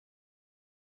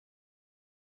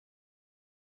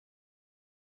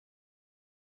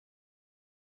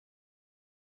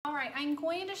All right, I'm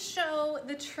going to show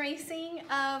the tracing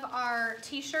of our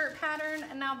t-shirt pattern.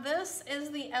 Now this is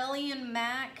the Ellie and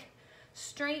Mac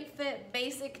straight fit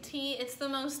basic tee. It's the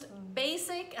most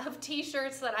basic of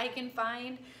t-shirts that I can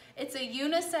find. It's a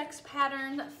unisex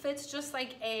pattern that fits just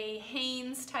like a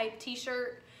Hanes type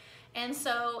t-shirt. And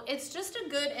so it's just a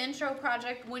good intro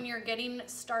project when you're getting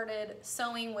started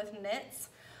sewing with knits.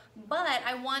 But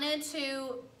I wanted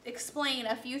to explain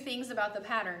a few things about the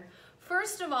pattern.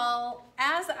 First of all,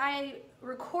 as I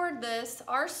record this,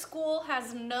 our school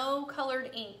has no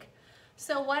colored ink.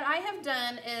 So what I have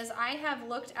done is I have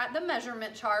looked at the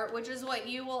measurement chart, which is what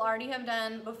you will already have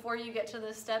done before you get to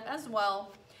this step as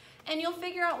well. And you'll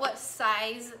figure out what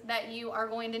size that you are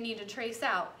going to need to trace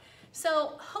out.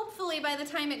 So hopefully by the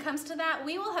time it comes to that,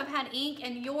 we will have had ink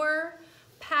and your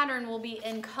pattern will be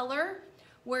in color,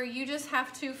 where you just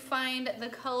have to find the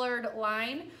colored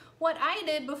line. What I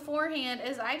did beforehand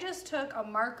is I just took a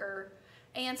marker,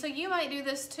 and so you might do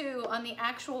this too on the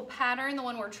actual pattern, the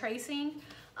one we're tracing.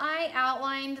 I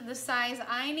outlined the size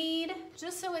I need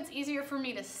just so it's easier for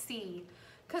me to see,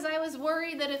 because I was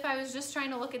worried that if I was just trying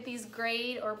to look at these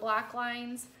gray or black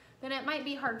lines, then it might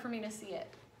be hard for me to see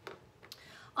it.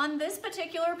 On this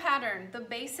particular pattern, the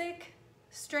basic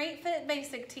straight fit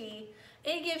basic tee,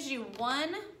 it gives you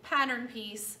one pattern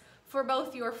piece for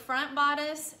both your front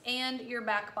bodice and your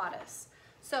back bodice.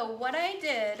 So what I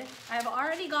did, I've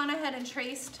already gone ahead and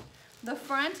traced the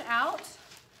front out.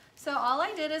 So all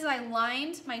I did is I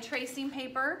lined my tracing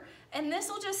paper, and this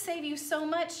will just save you so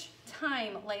much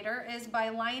time later, is by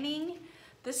lining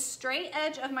the straight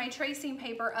edge of my tracing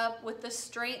paper up with the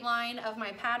straight line of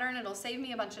my pattern. It'll save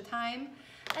me a bunch of time.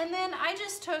 And then I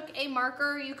just took a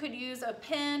marker, you could use a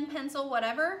pen, pencil,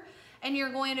 whatever, and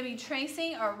you're going to be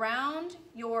tracing around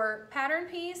your pattern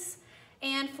piece.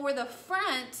 And for the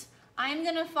front, I'm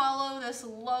gonna follow this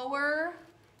lower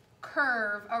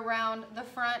curve around the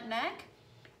front neck.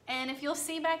 And if you'll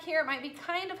see back here, it might be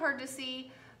kind of hard to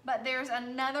see, but there's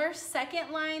another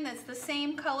second line that's the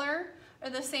same color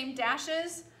or the same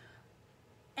dashes,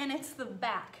 and it's the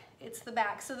back. It's the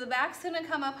back. So the back's gonna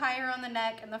come up higher on the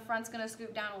neck and the front's gonna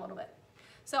scoop down a little bit.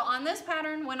 So on this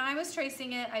pattern, when I was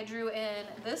tracing it, I drew in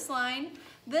this line.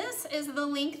 This is the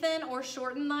lengthen or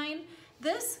shorten line.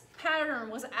 This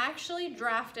pattern was actually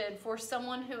drafted for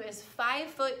someone who is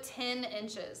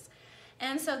 5'10".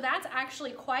 And so that's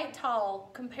actually quite tall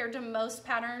compared to most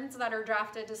patterns that are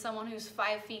drafted to someone who's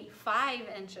 5 feet 5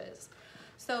 inches.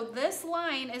 So this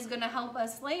line is gonna help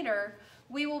us later.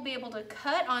 We will be able to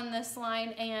cut on this line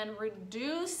and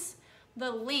reduce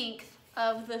the length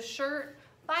of the shirt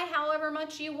by however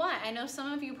much you want. I know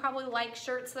some of you probably like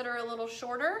shirts that are a little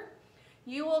shorter.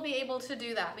 You will be able to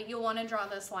do that, but you'll want to draw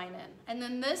this line in. And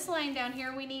then this line down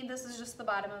here we need, this is just the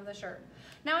bottom of the shirt.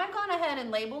 Now I've gone ahead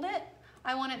and labeled it.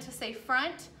 I want it to say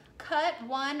front, cut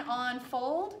one on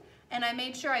fold, and I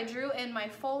made sure I drew in my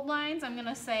fold lines. I'm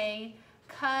gonna say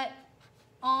cut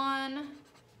on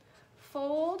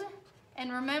fold.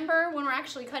 And remember, when we're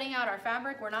actually cutting out our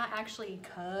fabric, we're not actually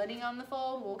cutting on the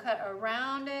fold. We'll cut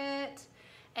around it,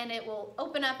 and it will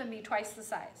open up and be twice the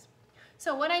size.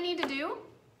 So what I need to do,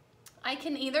 I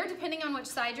can either, depending on which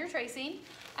side you're tracing,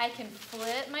 I can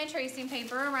flip my tracing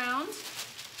paper around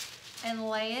and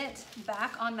lay it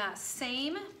back on that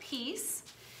same piece,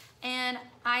 and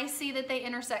I see that they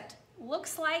intersect.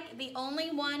 Looks like the only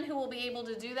one who will be able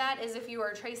to do that is if you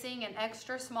are tracing an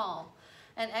extra small.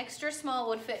 An extra small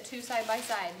would fit two side by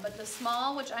side, but the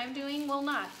small, which I'm doing, will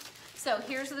not. So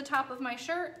here's the top of my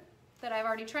shirt that I've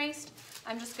already traced.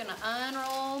 I'm just gonna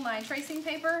unroll my tracing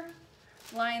paper,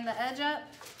 line the edge up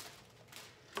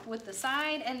with the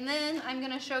side, and then I'm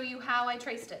gonna show you how I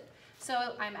traced it.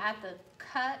 So I'm at the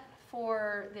cut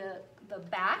for the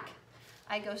back.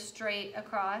 I go straight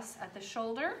across at the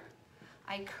shoulder.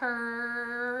 I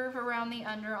curve around the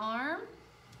underarm,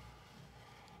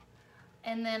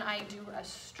 and then I do a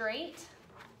straight.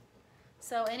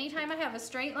 So anytime I have a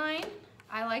straight line,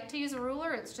 I like to use a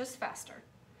ruler, it's just faster.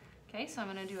 Okay, so I'm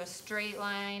gonna do a straight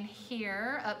line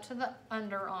here up to the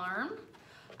underarm.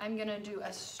 I'm gonna do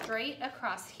a straight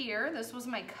across here. This was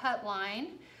my cut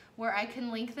line where I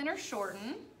can lengthen or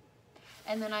shorten.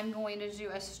 And then I'm going to do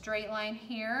a straight line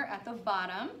here at the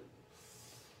bottom.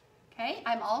 Okay,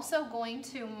 I'm also going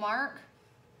to mark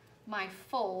my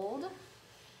fold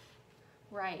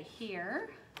right here.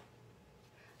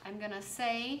 I'm gonna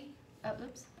say,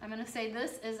 I'm gonna say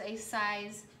this is a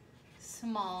size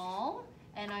small,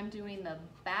 and I'm doing the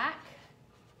back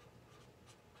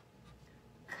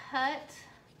cut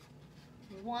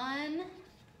one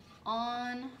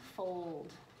on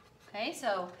fold. Okay,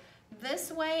 so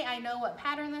this way I know what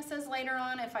pattern this is later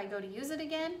on if I go to use it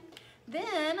again.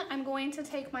 Then I'm going to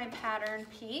take my pattern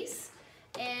piece,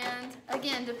 and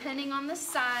again, depending on the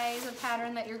size of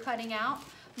pattern that you're cutting out,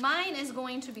 mine is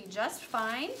going to be just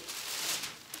fine.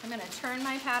 I'm going to turn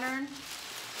my pattern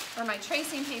or my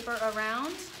tracing paper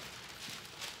around,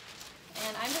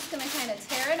 and I'm just going to kind of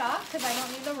tear it off because I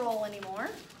don't need the roll anymore.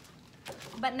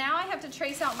 But now I have to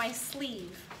trace out my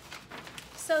sleeve.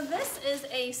 So this is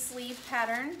a sleeve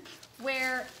pattern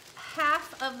where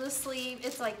half of the sleeve,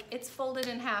 it's folded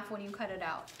in half when you cut it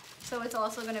out. So it's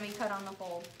also going to be cut on the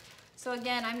fold. So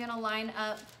again, I'm going to line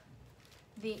up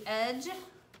the edge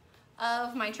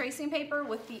of my tracing paper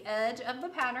with the edge of the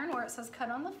pattern where it says cut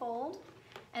on the fold,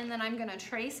 and then I'm going to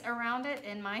trace around it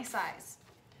in my size.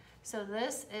 So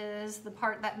this is the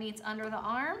part that meets under the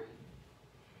arm,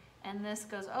 and this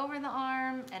goes over the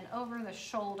arm and over the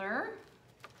shoulder,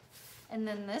 and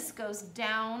then this goes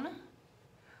down.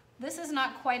 This is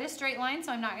not quite a straight line,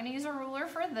 so I'm not going to use a ruler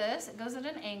for this. It goes at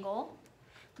an angle.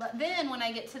 But then when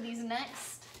I get to these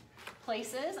next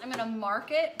places, I'm going to mark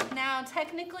it. Now,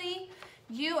 technically,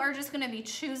 you are just going to be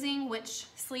choosing which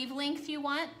sleeve length you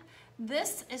want.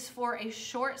 This is for a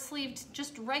short sleeved,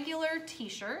 just regular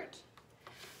t-shirt.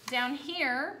 Down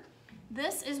here,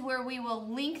 this is where we will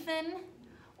lengthen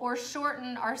or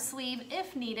shorten our sleeve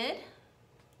if needed.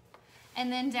 And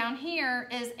then down here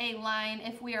is a line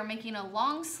if we are making a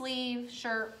long sleeve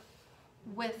shirt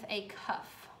with a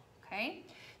cuff, okay?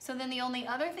 So then the only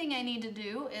other thing I need to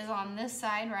do is on this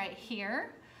side right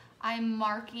here, I'm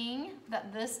marking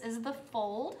that this is the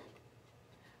fold.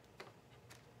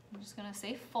 I'm just gonna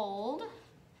say fold.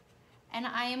 And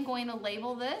I am going to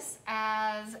label this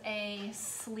as a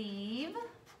sleeve.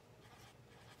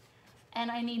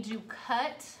 And I need to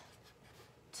cut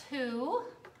to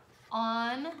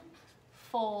on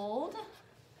fold.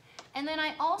 And then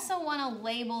I also want to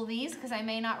label these because I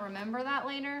may not remember that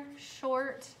later.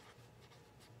 Short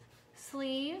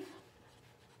sleeve,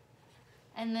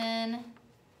 and then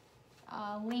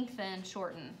lengthen,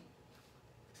 shorten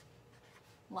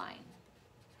line.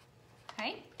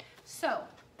 Okay, so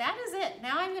that is it.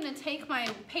 Now I'm going to take my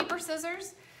paper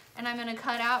scissors and I'm going to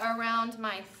cut out around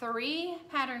my 3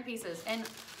 pattern pieces. And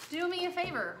do me a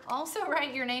favor, also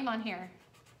write your name on here,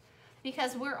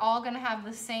 because we're all going to have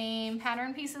the same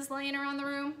pattern pieces laying around the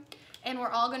room, and we're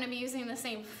all going to be using the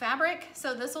same fabric,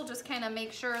 so this will just kind of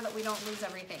make sure that we don't lose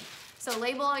everything. So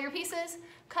label all your pieces,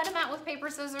 cut them out with paper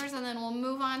scissors, and then we'll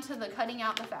move on to the cutting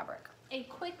out the fabric. A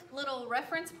quick little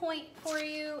reference point for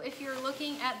you: if you're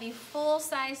looking at the full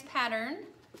size pattern,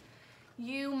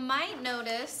 you might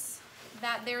notice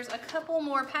that there's a couple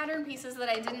more pattern pieces that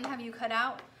I didn't have you cut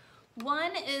out.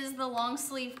 One is the long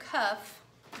sleeve cuff.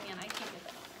 Man, I can't get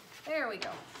that. There we go.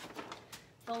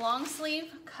 The long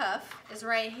sleeve cuff is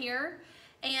right here.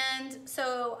 And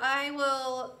so I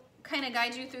will kind of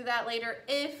guide you through that later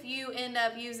if you end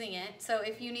up using it. So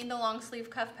if you need the long sleeve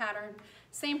cuff pattern,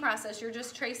 same process. You're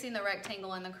just tracing the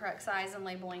rectangle in the correct size and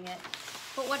labeling it.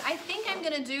 But what I think I'm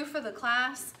going to do for the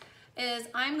class is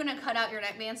I'm going to cut out your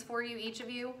neckbands for you, each of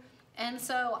you. And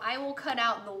so I will cut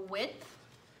out the width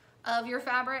of your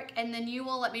fabric, and then you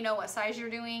will let me know what size you're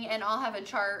doing, and I'll have a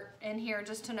chart in here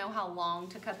just to know how long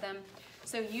to cut them.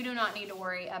 So you do not need to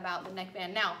worry about the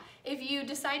neckband. Now, if you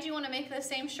decide you want to make the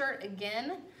same shirt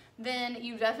again, then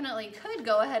you definitely could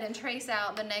go ahead and trace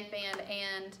out the neckband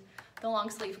and the long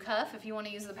sleeve cuff if you want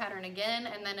to use the pattern again,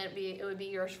 and then it would be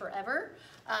yours forever.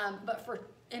 But for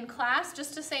in class,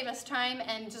 just to save us time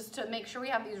and just to make sure we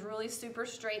have these really super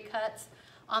straight cuts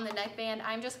on the neckband,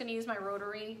 I'm just going to use my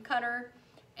rotary cutter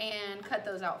and cut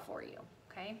those out for you.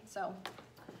 Okay, so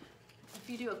if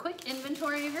you do a quick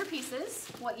inventory of your pieces,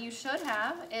 what you should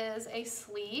have is a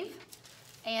sleeve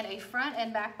and a front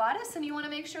and back bodice, and you want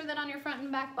to make sure that on your front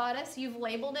and back bodice you've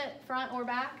labeled it front or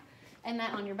back, and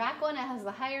that on your back one it has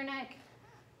the higher neck,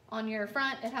 on your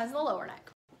front it has the lower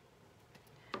neck.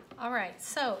 All right,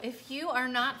 so if you are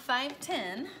not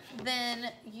 5'10",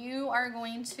 then you are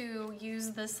going to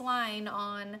use this line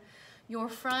on your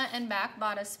front and back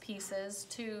bodice pieces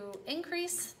to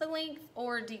increase the length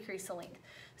or decrease the length.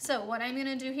 So what I'm going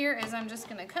to do here is I'm just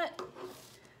going to cut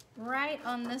right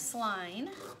on this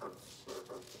line,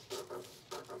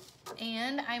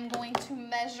 and I'm going to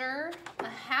measure a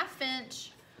 1/2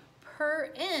 inch per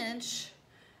inch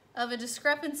of a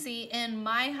discrepancy in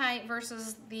my height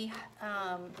versus the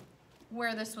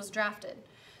where this was drafted.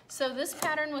 So this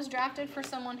pattern was drafted for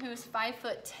someone who is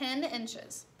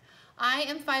 5'10". I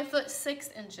am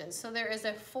 5'6". So there is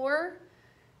a 4-inch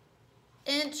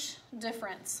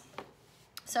difference.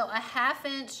 So a 1/2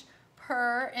 inch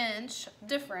per inch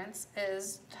difference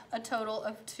is a total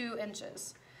of 2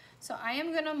 inches. So I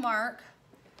am going to mark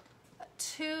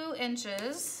 2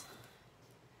 inches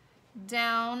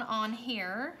down on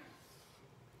here.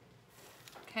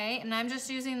 Okay, and I'm just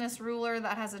using this ruler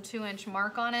that has a 2-inch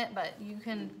mark on it, but you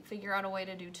can figure out a way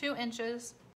to do 2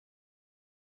 inches.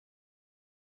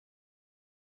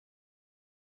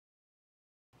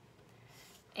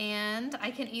 And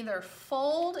I can either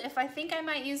fold, if I think I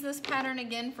might use this pattern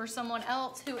again for someone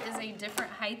else who is a different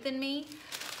height than me,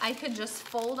 I could just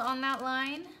fold on that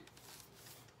line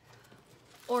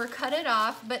or cut it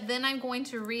off, but then I'm going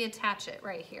to reattach it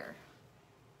right here.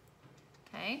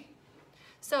 Okay,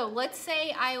 so let's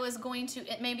say I was going to,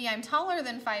 maybe I'm taller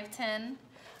than 5'10".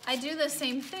 I do the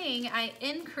same thing, I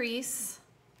increase,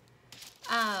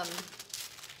 I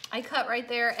cut right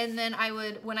there, and then I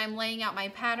would, when I'm laying out my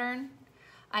pattern,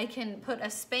 I can put a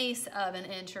space of 1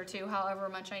 inch or 2, however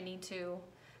much I need to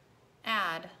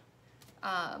add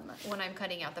when I'm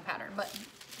cutting out the pattern. But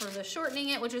for the shortening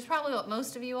it, which is probably what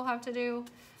most of you will have to do,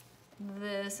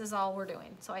 this is all we're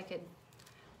doing. So I could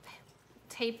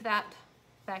tape that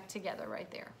back together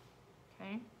right there,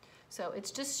 okay? So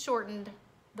it's just shortened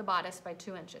the bodice by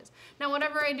 2 inches. Now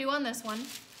whatever I do on this one,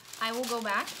 I will go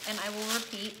back and I will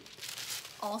repeat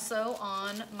also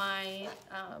on my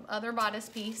other bodice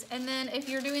piece. And then if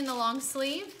you're doing the long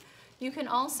sleeve, you can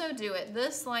also do it.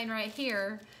 This line right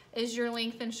here is your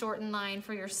length and shorten line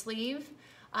for your sleeve,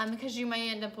 because you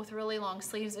may end up with really long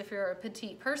sleeves if you're a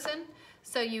petite person.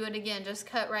 So you would again just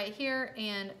cut right here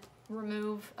and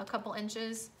remove a couple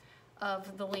inches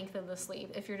of the length of the sleeve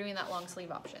if you're doing that long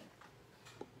sleeve option.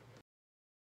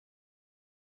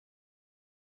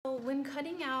 So when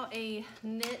cutting out a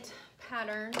knit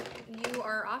pattern, you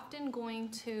are often going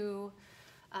to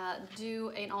do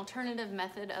an alternative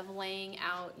method of laying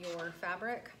out your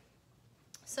fabric.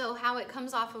 So how it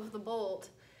comes off of the bolt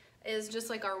is just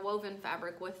like our woven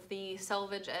fabric with the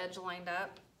selvage edge lined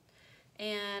up.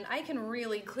 And I can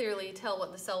really clearly tell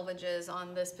what the selvage is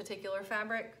on this particular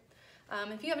fabric.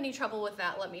 If you have any trouble with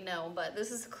that, let me know, but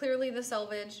this is clearly the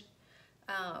selvage.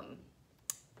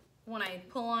 When I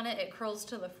pull on it, it curls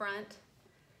to the front.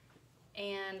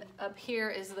 And up here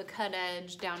is the cut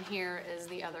edge, down here is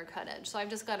the other cut edge. So I've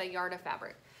just got a yard of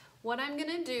fabric. What I'm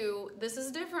gonna do, this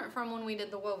is different from when we did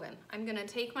the woven. I'm gonna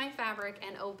take my fabric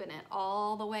and open it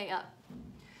all the way up.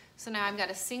 So now I've got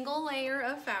a single layer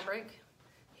of fabric.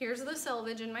 Here's the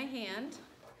selvage in my hand.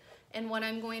 And what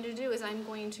I'm going to do is I'm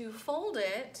going to fold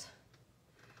it,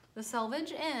 the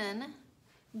selvage in,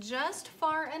 just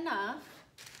far enough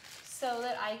so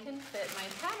that I can fit my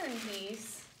pattern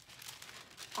piece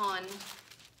on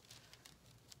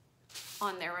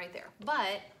there right there.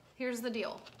 But here's the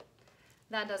deal.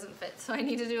 That doesn't fit, so I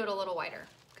need to do it a little wider.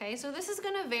 Okay, so this is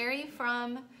gonna vary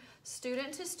from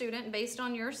student to student based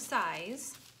on your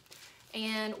size.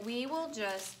 And we will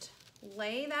just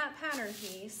lay that pattern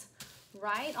piece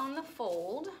right on the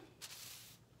fold,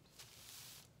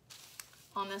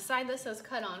 on the side that says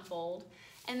cut on fold.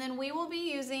 And then we will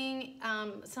be using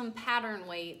some pattern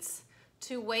weights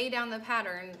to weigh down the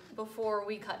pattern before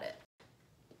we cut it.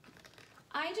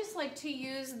 I just like to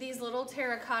use these little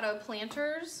terracotta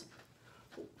planters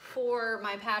for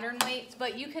my pattern weights,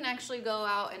 but you can actually go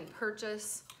out and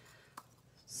purchase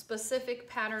specific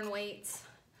pattern weights.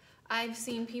 I've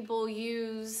seen people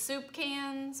use soup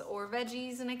cans or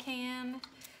veggies in a can.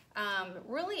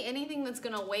 Really anything that's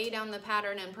gonna weigh down the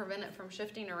pattern and prevent it from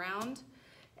shifting around.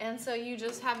 And so you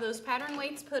just have those pattern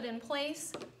weights put in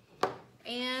place.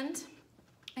 And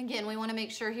again, we wanna make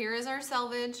sure here is our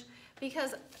selvage,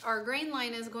 because our grain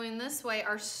line is going this way,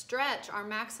 our stretch, our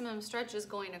maximum stretch is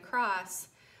going across,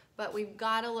 but we've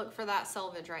gotta look for that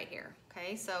selvage right here,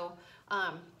 okay? So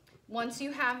once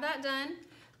you have that done,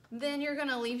 then you're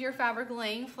gonna leave your fabric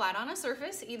laying flat on a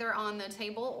surface, either on the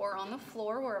table or on the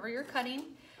floor, wherever you're cutting,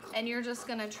 and you're just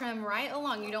gonna trim right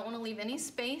along. You don't wanna leave any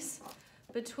space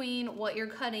between what you're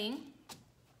cutting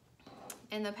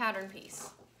and the pattern piece.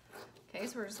 Okay,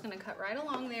 so we're just gonna cut right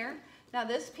along there. Now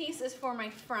this piece is for my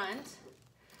front,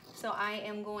 so I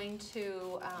am going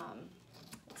to,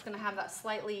 it's gonna have that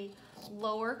slightly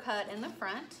lower cut in the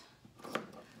front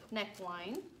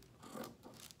neckline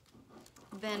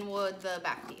than would the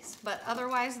back piece, but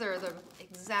otherwise they're the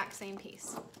exact same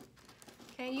piece.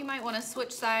 Okay, you might wanna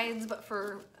switch sides, but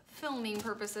for filming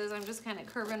purposes, I'm just kinda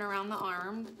curving around the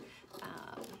arm,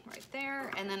 right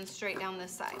there, and then straight down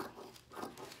this side.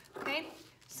 Okay,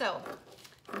 so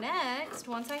next,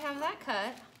 once I have that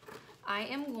cut, I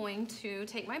am going to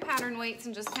take my pattern weights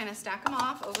and just kind of stack them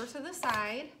off over to the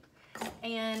side.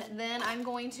 And then I'm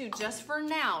going to, just for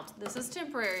now, this is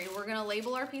temporary, we're gonna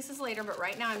label our pieces later, but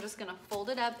right now I'm just gonna fold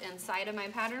it up inside of my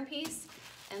pattern piece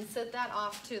and set that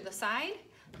off to the side.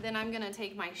 Then I'm gonna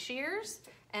take my shears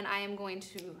and I am going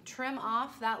to trim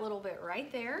off that little bit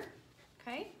right there,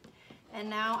 okay? And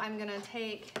now I'm gonna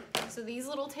take, so these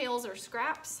little tails are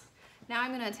scraps. Now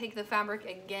I'm gonna take the fabric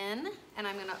again and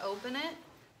I'm gonna open it,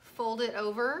 fold it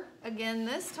over, again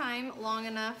this time long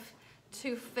enough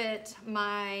to fit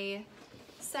my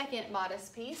second bodice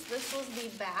piece. This was the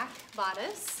back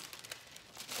bodice.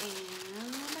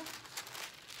 And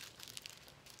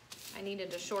I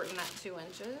needed to shorten that 2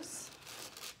 inches.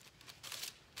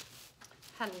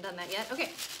 Hadn't done that yet.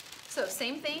 Okay, so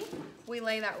same thing. We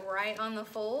lay that right on the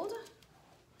fold,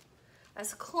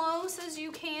 as close as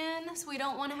you can, so we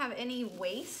don't want to have any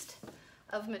waste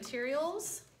of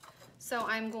materials. So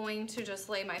I'm going to just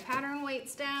lay my pattern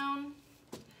weights down,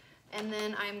 and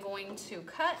then I'm going to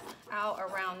cut out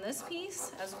around this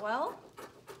piece as well.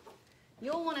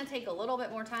 You'll want to take a little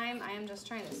bit more time. I am just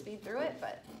trying to speed through it,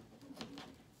 but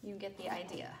you get the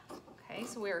idea. Okay,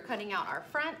 so we are cutting out our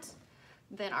front,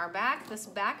 then our back. This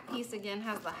back piece again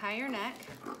has the higher neck.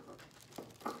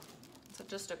 So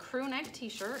just a crew neck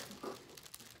t-shirt.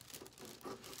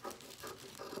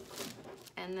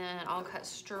 And then I'll cut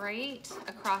straight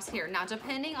across here. Now,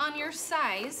 depending on your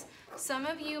size, some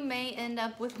of you may end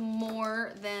up with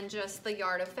more than just the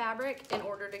yard of fabric in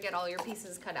order to get all your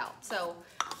pieces cut out. So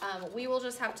we will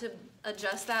just have to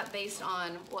adjust that based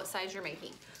on what size you're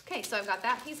making. Okay, so I've got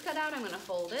that piece cut out. I'm gonna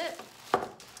fold it,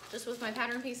 just with my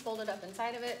pattern piece folded up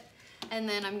inside of it. And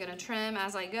then I'm gonna trim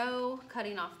as I go,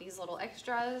 cutting off these little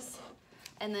extras.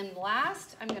 And then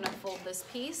last, I'm gonna fold this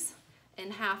piece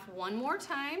in half one more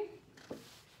time.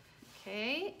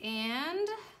 Okay, and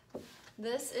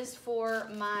this is for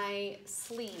my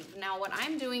sleeve. Now what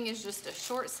I'm doing is just a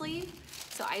short sleeve.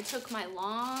 So I took my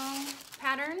long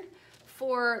pattern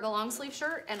for the long sleeve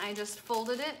shirt and I just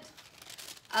folded it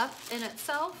up in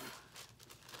itself.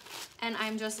 And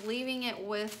I'm just leaving it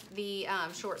with the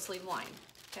short sleeve line,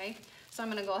 okay? So I'm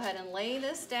gonna go ahead and lay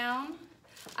this down.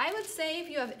 I would say if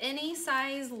you have any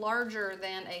size larger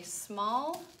than a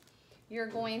small, you're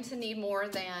going to need more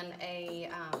than a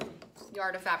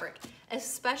yard of fabric,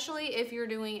 especially if you're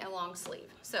doing a long sleeve.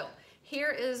 So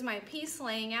here is my piece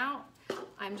laying out.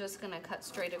 I'm just gonna cut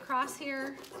straight across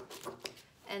here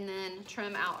and then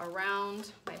trim out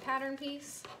around my pattern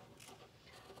piece.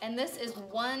 And this is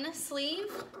one sleeve.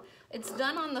 It's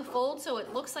done on the fold, so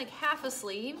it looks like half a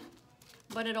sleeve,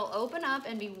 but it'll open up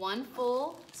and be one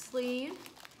full sleeve.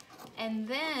 And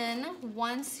then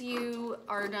once you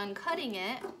are done cutting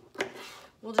it,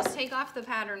 we'll just take off the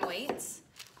pattern weights.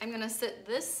 I'm gonna sit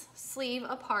this sleeve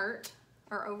apart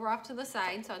or over off to the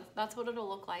side, so that's what it'll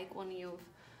look like when you've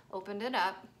opened it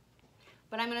up.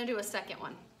 But I'm gonna do a second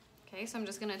one. Okay, so I'm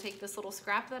just gonna take this little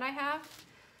scrap that I have,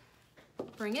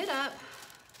 bring it up,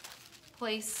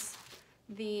 place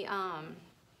the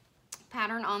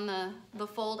pattern on the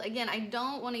fold. Again, I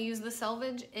don't wanna use the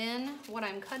selvage in what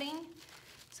I'm cutting,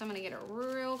 so I'm gonna get it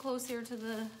real close here to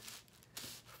the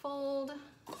fold,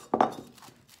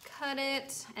 cut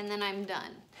it, and then I'm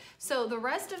done. So the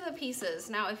rest of the pieces,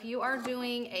 now if you are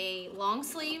doing a long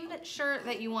sleeved shirt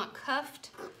that you want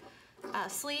cuffed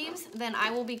sleeves, then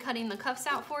I will be cutting the cuffs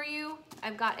out for you.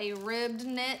 I've got a ribbed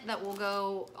knit that will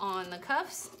go on the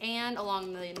cuffs and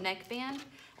along the neckband,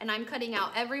 and I'm cutting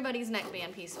out everybody's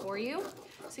neckband piece for you.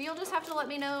 So you'll just have to let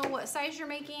me know what size you're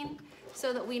making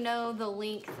so that we know the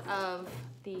length of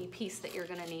the piece that you're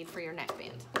gonna need for your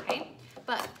neckband, okay?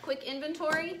 But quick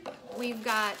inventory, we've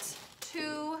got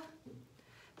 2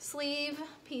 sleeve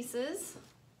pieces.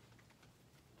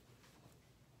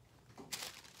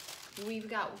 We've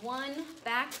got 1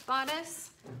 back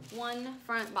bodice, 1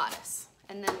 front bodice,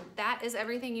 and then that is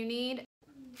everything you need.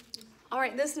 All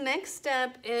right, this next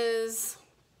step is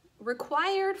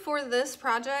required for this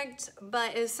project,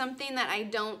 but is something that I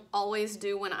don't always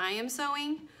do when I am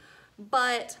sewing.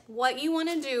 But what you want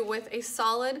to do with a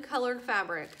solid colored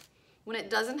fabric when it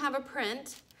doesn't have a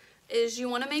print is you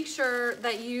want to make sure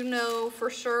that you know for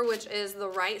sure which is the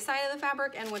right side of the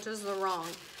fabric and which is the wrong.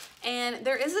 And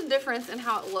there is a difference in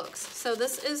how it looks. So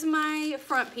this is my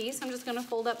front piece. I'm just going to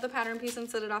fold up the pattern piece and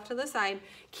set it off to the side.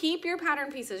 Keep your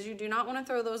pattern pieces. You do not want to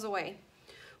throw those away.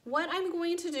 What I'm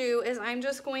going to do is I'm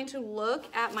just going to look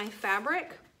at my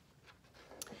fabric,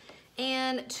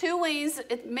 and 2 ways,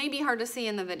 it may be hard to see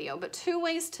in the video, but 2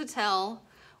 ways to tell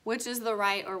which is the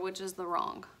right or which is the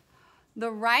wrong.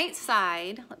 The right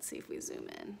side, let's see if we zoom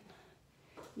in,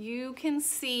 you can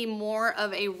see more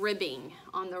of a ribbing.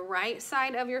 On the right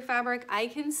side of your fabric, I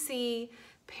can see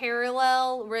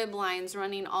parallel rib lines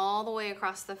running all the way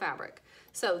across the fabric.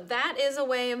 So that is a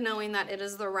way of knowing that it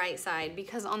is the right side,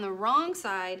 because on the wrong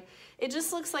side, it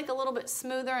just looks like a little bit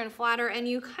smoother and flatter, and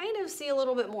you kind of see a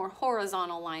little bit more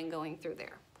horizontal line going through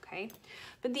there, okay?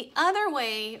 But the other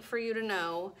way for you to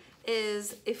know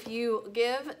is if you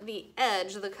give the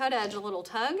edge, the cut edge, a little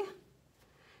tug,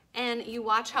 and you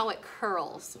watch how it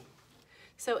curls.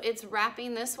 So it's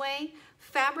wrapping this way.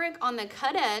 Fabric on the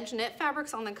cut edge, knit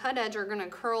fabrics on the cut edge are gonna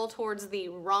curl towards the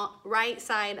right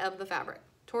side of the fabric,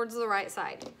 towards the right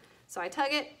side. So I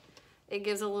tug it, it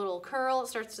gives a little curl, it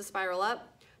starts to spiral up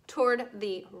toward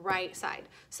the right side.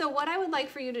 So what I would like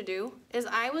for you to do is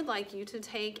I would like you to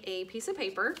take a piece of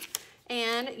paper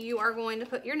and you are going to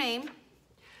put your name.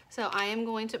 So I am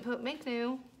going to put Make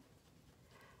New.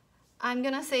 I'm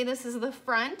gonna say this is the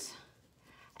front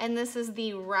and this is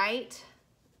the right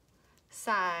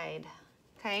side,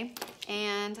 okay?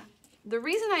 And the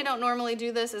reason I don't normally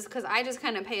do this is because I just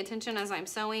kind of pay attention as I'm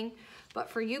sewing. But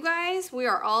for you guys, we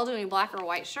are all doing black or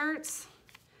white shirts.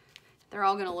 They're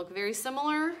all gonna look very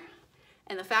similar,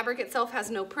 and the fabric itself has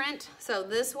no print. So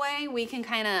this way we can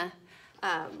kind of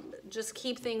just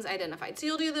keep things identified. So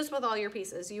you'll do this with all your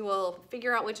pieces. You will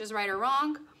figure out which is right or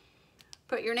wrong,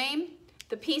 put your name,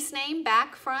 the piece name,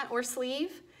 back, front, or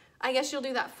sleeve. I guess you'll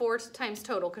do that 4 times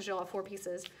total because you'll have 4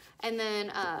 pieces. And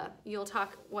then you'll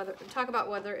talk about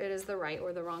whether it is the right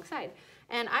or the wrong side.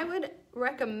 And I would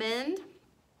recommend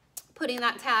putting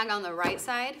that tag on the right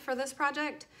side for this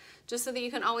project, just so that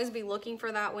you can always be looking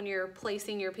for that when you're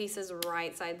placing your pieces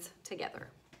right sides together.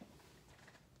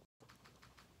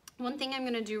 One thing I'm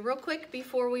gonna do real quick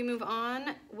before we move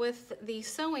on with the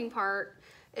sewing part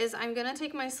is I'm gonna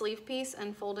take my sleeve piece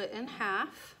and fold it in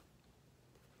half.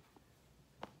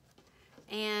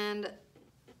 And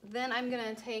then I'm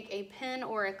gonna take a pin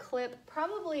or a clip,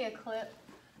 probably a clip,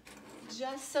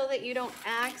 just so that you don't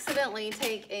accidentally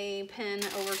take a pin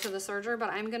over to the serger, but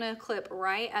I'm gonna clip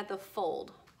right at the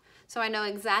fold. So I know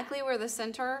exactly where the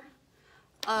center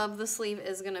of the sleeve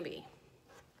is gonna be.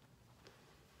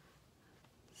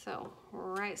 So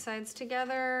right sides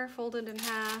together, folded in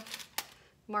half,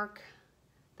 mark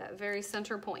that very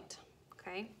center point,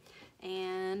 okay?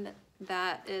 And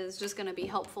that is just gonna be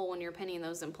helpful when you're pinning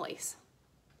those in place.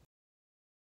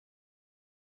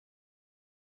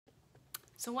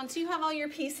 So once you have all your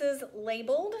pieces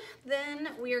labeled, then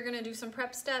we are gonna do some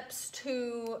prep steps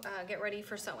to get ready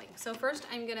for sewing. So first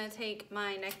I'm gonna take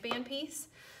my neckband piece.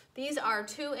 These are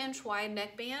 2-inch wide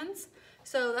neckbands.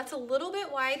 So that's a little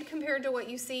bit wide compared to what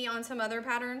you see on some other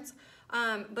patterns,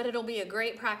 but it'll be a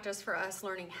great practice for us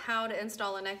learning how to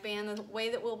install a neckband. The way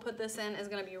that we'll put this in is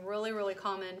gonna be really, really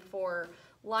common for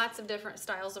lots of different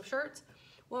styles of shirts.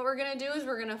 What we're gonna do is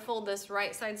we're gonna fold this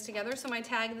right sides together. So my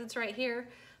tag that's right here,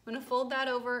 I'm gonna fold that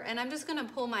over and I'm just gonna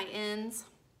pull my ends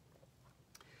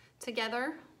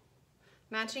together,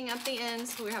 matching up the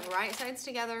ends so we have right sides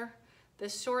together.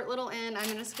 This short little end,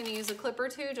 I'm just gonna use a clip or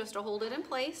two just to hold it in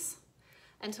place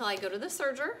until I go to the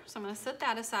serger. So I'm gonna set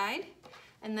that aside.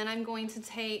 And then I'm going to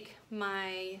take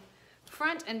my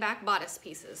front and back bodice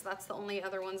pieces. That's the only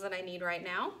other ones that I need right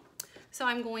now. So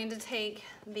I'm going to take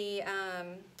the,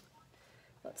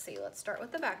 let's start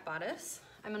with the back bodice.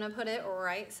 I'm gonna put it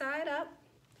right side up.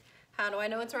 How do I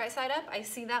know it's right side up? I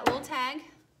see that little tag.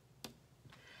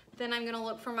 Then I'm gonna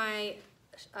look for my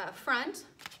front.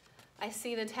 I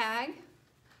see the tag,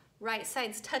 right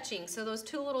sides touching. So those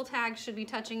 2 little tags should be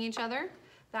touching each other.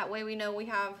 That way we know we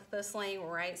have this laying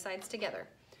right sides together.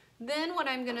 Then what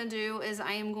I'm gonna do is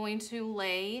I am going to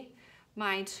lay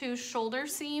my 2 shoulder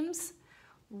seams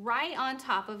right on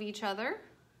top of each other.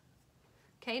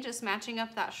 Okay, just matching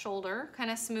up that shoulder, kind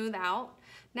of smooth out.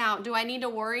 Now, do I need to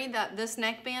worry that this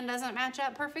neckband doesn't match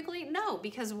up perfectly? No,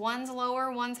 because one's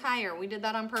lower, one's higher. We did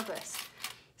that on purpose.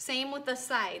 Same with the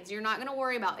sides. You're not gonna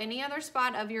worry about any other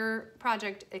spot of your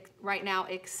project right now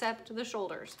except the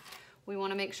shoulders. We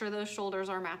wanna make sure those shoulders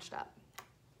are matched up,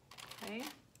 okay?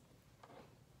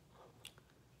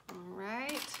 All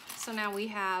right, so now we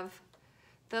have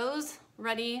those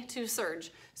ready to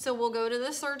serge. So we'll go to the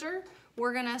serger.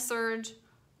 We're gonna serge,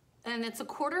 and it's a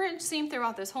 1/4 inch seam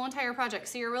throughout this whole entire project.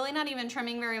 So you're really not even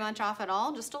trimming very much off at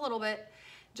all, just a little bit,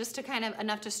 just to kind of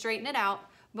enough to straighten it out.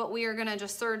 But we are gonna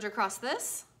just serge across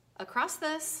this,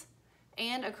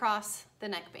 and across the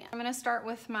neckband. I'm gonna start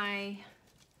with my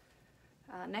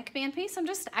neckband piece. I'm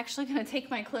just actually gonna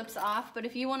take my clips off, but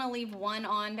if you wanna leave one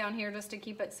on down here just to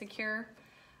keep it secure,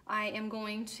 I am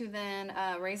going to then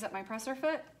raise up my presser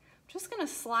foot. I'm just gonna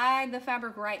slide the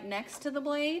fabric right next to the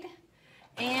blade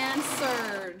and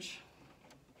serge.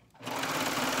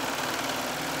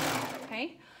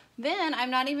 Okay, then I'm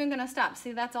not even gonna stop.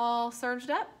 See, that's all serged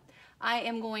up. I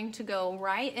am going to go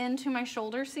right into my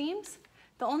shoulder seams.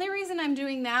 The only reason I'm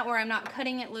doing that where I'm not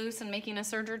cutting it loose and making a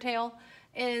serger tail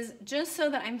is just so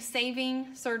that I'm saving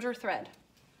serger thread.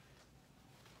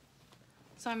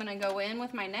 So I'm gonna go in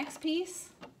with my next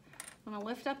piece. I'm gonna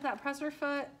lift up that presser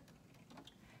foot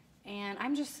And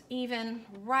I'm just even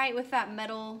right with that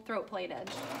metal throat plate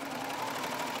edge.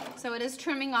 So it is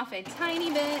trimming off a tiny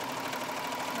bit,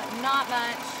 but not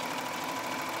much.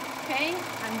 Okay,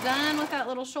 I'm done with that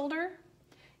little shoulder.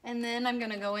 And then I'm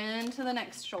gonna go into the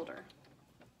next shoulder.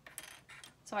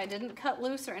 So I didn't cut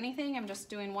loose or anything. I'm just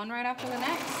doing one right after the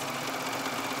next.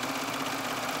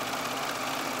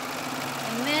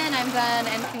 And then I'm done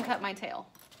and can cut my tail.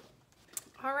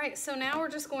 All right, so now we're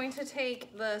just going to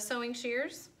take the sewing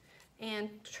shears and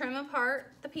trim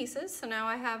apart the pieces. So now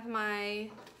I have my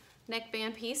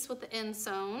neckband piece with the end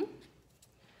sewn. I'm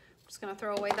just gonna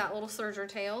throw away that little serger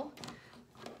tail.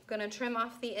 I'm gonna trim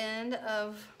off the end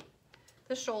of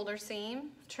the shoulder seam,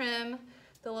 trim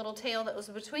the little tail that was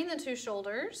between the two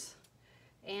shoulders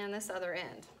and this other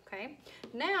end, okay?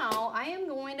 Now I am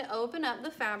going to open up the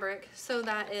fabric so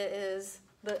that it is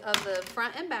of the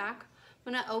front and back.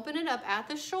 I'm gonna open it up at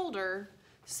the shoulder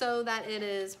so that it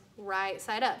is right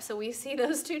side up. So we see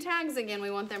those two tags again.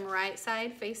 We want them right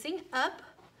side facing up.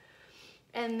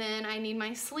 And then I need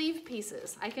my sleeve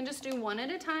pieces. I can just do one at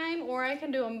a time or I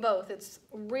can do them both. It's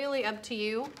really up to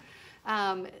you.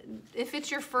 If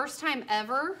it's your first time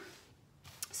ever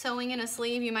sewing in a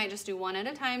sleeve, you might just do one at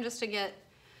a time just to get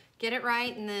it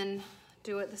right and then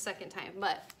do it the second time.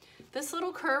 But this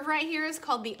little curve right here is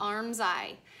called the arm's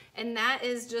eye. And that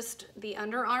is just the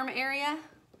underarm area.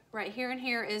 Right here and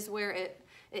here is where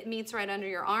it meets right under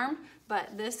your arm.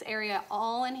 But this area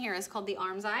all in here is called the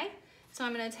arm's eye. So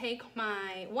I'm gonna take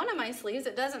one of my sleeves,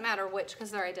 it doesn't matter which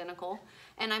because they're identical,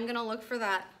 and I'm gonna look for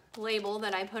that label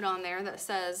that I put on there that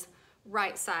says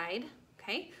right side,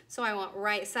 okay? So I want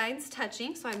right sides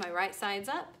touching, so I have my right sides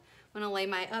up. I'm gonna lay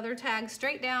my other tag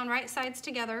straight down, right sides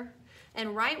together,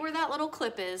 and right where that little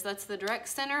clip is, that's the direct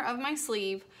center of my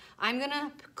sleeve, I'm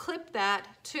gonna clip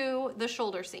that to the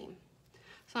shoulder seam.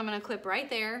 So I'm gonna clip right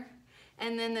there,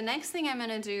 and then the next thing I'm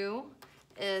gonna do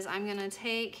is I'm gonna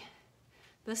take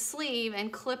the sleeve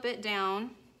and clip it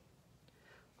down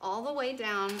all the way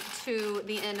down to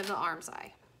the end of the arm's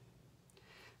eye.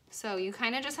 So you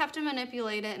kind of just have to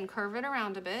manipulate it and curve it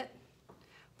around a bit,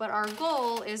 but our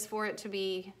goal is for it to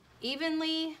be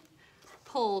evenly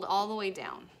pulled all the way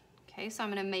down. Okay, so I'm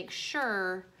gonna make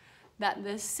sure that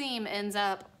this seam ends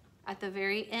up at the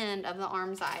very end of the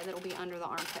arm's eye that'll be under the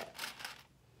armpit.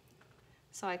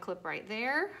 So I clip right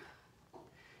there,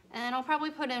 and I'll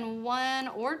probably put in 1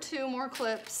 or 2 more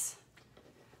clips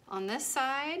on this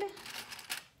side,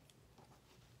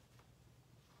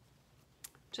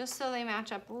 just so they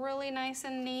match up really nice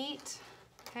and neat,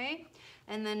 okay?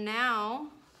 And then now,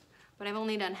 but I've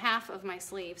only done half of my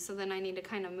sleeve, so then I need to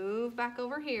kind of move back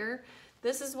over here.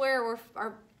 This is where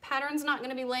our pattern's not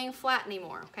gonna be laying flat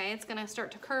anymore, okay? It's gonna start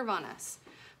to curve on us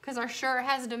because our shirt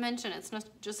has dimension. It's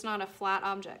just not a flat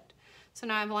object. So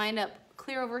now I've lined up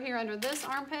clear over here under this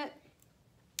armpit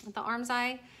at the arm's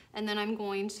eye, and then I'm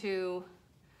going to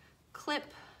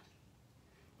clip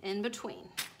in between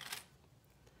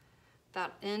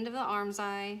that end of the arm's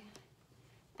eye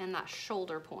and that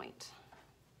shoulder point.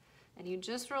 And you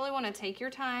just really want to take your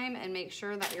time and make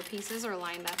sure that your pieces are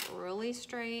lined up really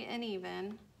straight and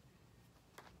even.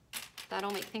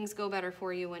 That'll make things go better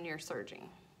for you when you're serging.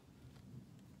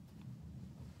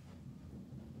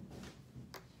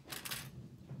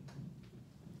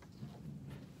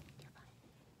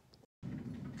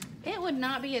 It would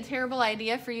not be a terrible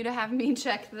idea for you to have me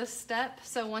check this step.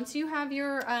 So once you have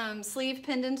your sleeve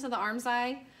pinned into the arm's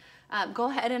eye, go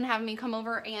ahead and have me come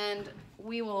over and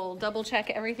we will double check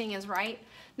everything is right.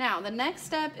 Now, the next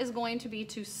step is going to be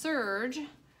to serge.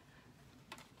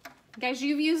 Guys,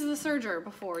 you've used the serger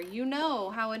before. You know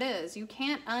how it is. You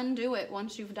can't undo it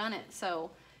once you've done it.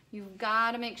 So you've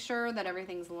got to make sure that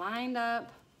everything's lined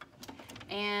up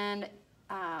and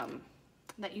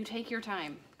that you take your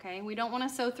time, okay? We don't want to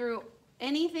sew through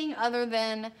anything other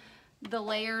than the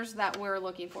layers that we're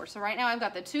looking for. So right now I've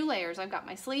got the 2 layers. I've got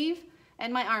my sleeve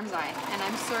and my arm's eye, and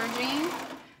I'm serging,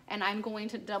 and I'm going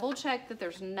to double check that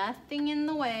there's nothing in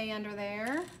the way under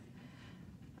there.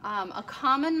 A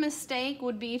common mistake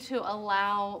would be to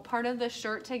allow part of the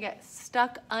shirt to get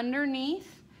stuck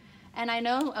underneath. And I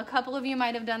know a couple of you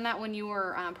might have done that when you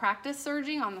were practice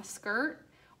serging on the skirt.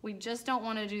 We just don't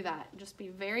want to do that. Just be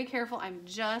very careful. I'm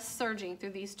just serging through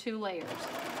these 2 layers.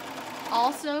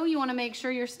 Also, you want to make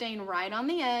sure you're staying right on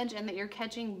the edge and that you're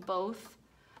catching both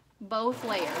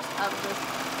layers of this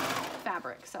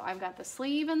fabric. So I've got the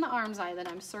sleeve and the arm's eye that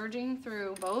I'm serging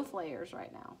through both layers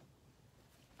right now.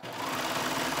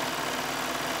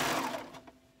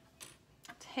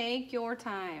 Take your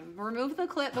time. Remove the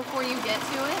clip before you get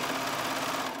to it,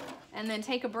 and then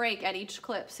take a break at each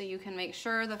clip so you can make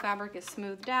sure the fabric is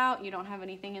smoothed out, you don't have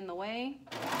anything in the way.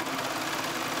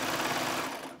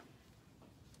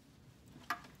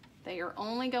 They are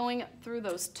only going through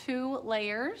those 2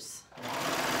 layers.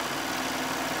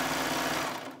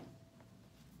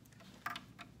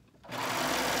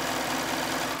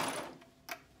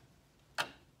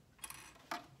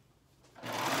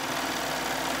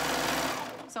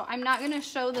 So I'm not going to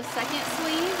show the second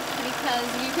sleeve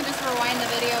because you can just rewind the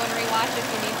video and rewatch if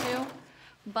you need to.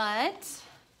 But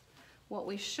what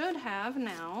we should have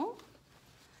now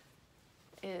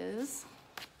is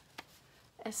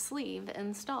a sleeve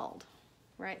installed,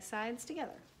 right sides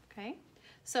together, okay?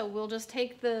 So we'll just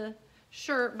take the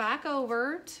shirt back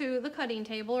over to the cutting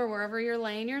table or wherever you're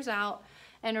laying yours out,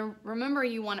 and remember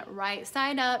you want it right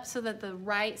side up so that the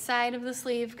right side of the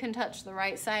sleeve can touch the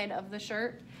right side of the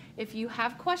shirt. If you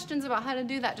have questions about how to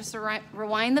do that, just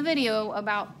rewind the video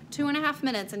about 2.5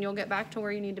 minutes and you'll get back to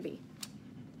where you need to be.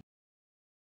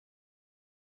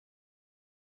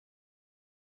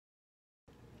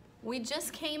 We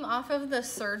just came off of the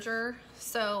serger,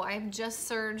 so I've just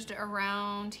serged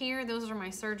around here. Those are my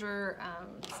serger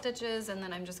stitches, and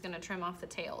then I'm just gonna trim off the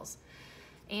tails.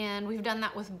 And we've done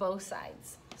that with both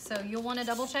sides. So you'll wanna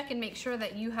double check and make sure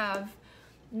that you have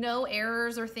no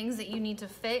errors or things that you need to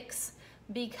fix,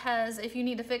 because if you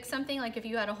need to fix something, like if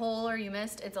you had a hole or you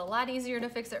missed, it's a lot easier to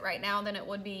fix it right now than it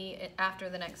would be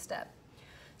after the next step.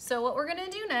 So what we're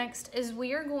gonna do next is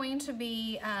we are going to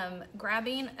be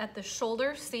grabbing at the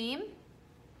shoulder seam.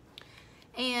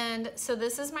 And so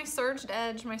this is my serged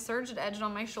edge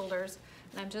on my shoulders.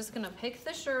 And I'm just gonna pick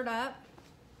the shirt up.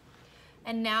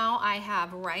 And now I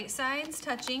have right sides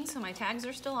touching, so my tags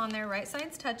are still on there, right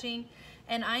sides touching.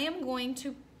 And I am going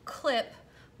to clip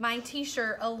my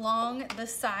t-shirt along the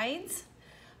sides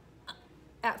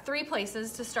at 3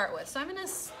 places to start with. So I'm gonna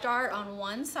start on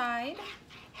one side.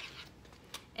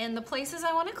 And the places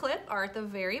I want to clip are at the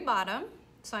very bottom.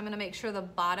 So I'm going to make sure the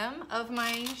bottom of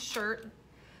my shirt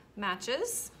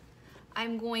matches.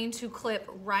 I'm going to clip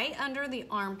right under the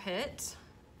armpit.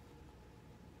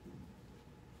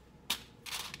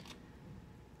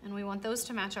 And we want those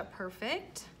to match up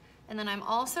perfect. And then I'm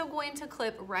also going to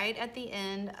clip right at the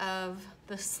end of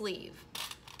the sleeve.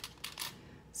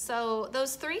 So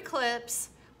those 3 clips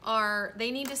they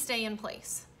need to stay in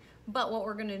place. But what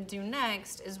we're going to do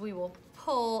next is we will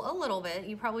pull a little bit.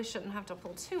 You probably shouldn't have to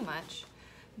pull too much,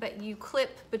 but you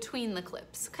clip between the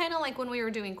clips, kind of like when we were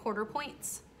doing quarter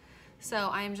points. So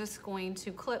I am just going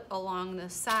to clip along the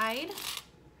side,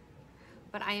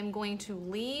 but I am going to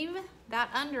leave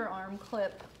that underarm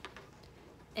clip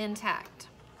intact.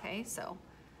 Okay, so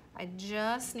I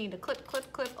just need to clip,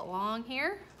 clip, clip along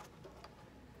here.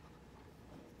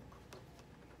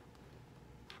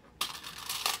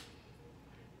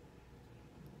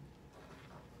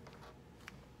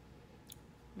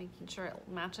 Making sure it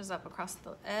matches up across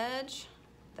the edge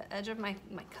of my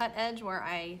cut edge where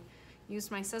I used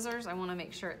my scissors. I want to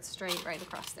make sure it's straight right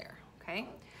across there, okay?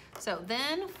 So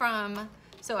then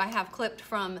so I have clipped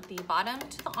from the bottom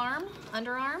to the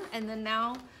underarm, and then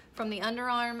now from the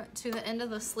underarm to the end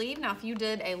of the sleeve. Now if you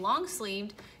did a long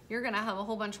sleeved, you're gonna have a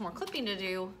whole bunch more clipping to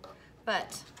do,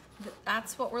 but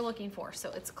that's what we're looking for. So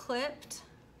it's clipped,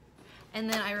 and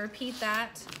then I repeat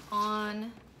that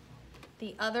on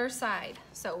the other side.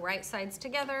 So right sides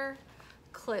together,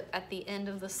 clip at the end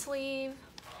of the sleeve,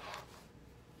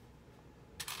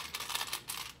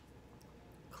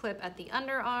 clip at the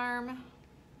underarm. I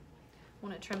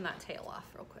want to trim that tail off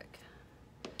real quick.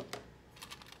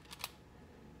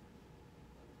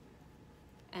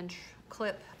 And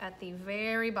clip at the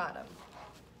very bottom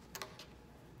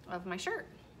of my shirt.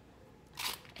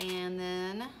 And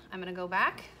then I'm gonna go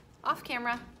back off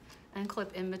camera and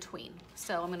clip in between.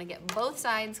 So I'm gonna get both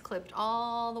sides clipped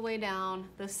all the way down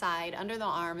the side, under the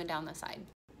arm and down the side.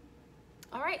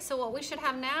 All right, so what we should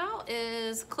have now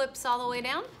is clips all the way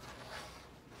down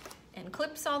and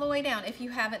clips all the way down. If you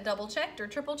haven't double checked or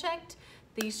triple checked,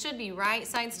 these should be right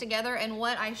sides together, and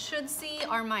what I should see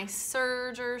are my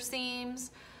serger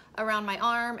seams around my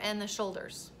arm and the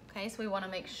shoulders. Okay, so we wanna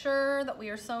make sure that we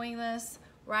are sewing this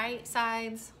right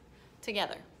sides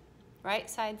together, right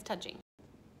sides touching.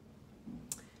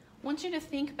 I want you to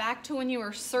think back to when you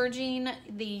were serging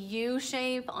the U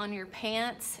shape on your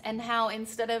pants and how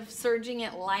instead of serging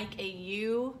it like a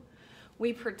U,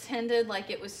 we pretended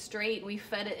like it was straight. We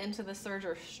fed it into the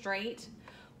serger straight.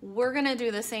 We're gonna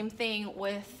do the same thing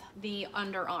with the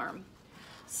underarm.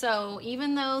 So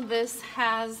even though this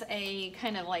has a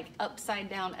kind of like upside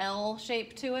down L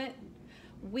shape to it,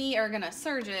 we are gonna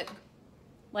serge it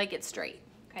like it's straight,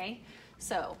 okay?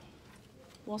 So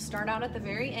we'll start out at the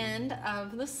very end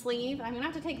of the sleeve. I'm gonna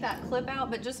have to take that clip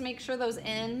out, but just make sure those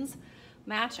ends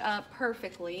match up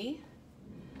perfectly.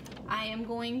 I am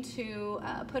going to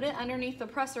put it underneath the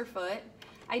presser foot.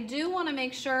 I do want to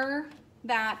make sure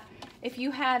that if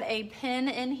you had a pin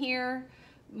in here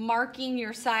marking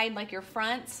your side, like your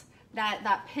fronts,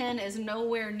 that pin is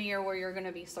nowhere near where you're going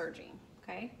to be serging,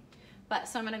 okay? But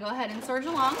so I'm going to go ahead and serge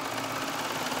along.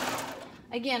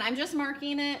 Again, I'm just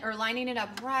marking it or lining it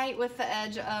up right with the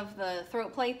edge of the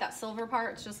throat plate, that silver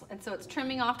part. It's just, and so it's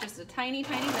trimming off just a tiny,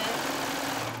 tiny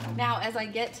bit. Now, as I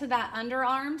get to that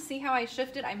underarm, see how I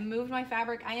shifted? I moved my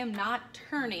fabric. I am not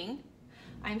turning.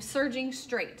 I'm serging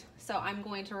straight. So I'm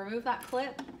going to remove that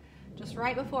clip just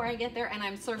right before I get there, and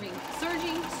I'm serging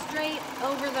straight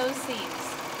over those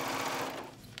seams.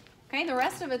 Okay, the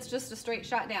rest of it's just a straight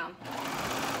shot down.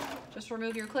 Just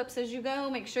remove your clips as you go.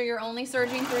 Make sure you're only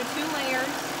serging through 2 layers.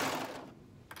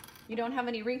 You don't have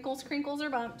any wrinkles, crinkles, or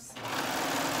bumps.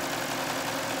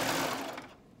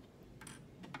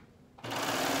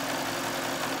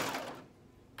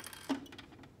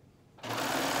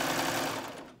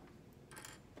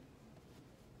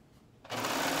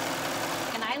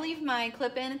 And I leave my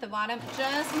clip in at the bottom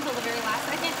just until the very last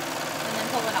second and then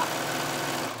pull it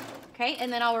off. Okay,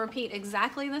 and then I'll repeat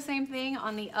exactly the same thing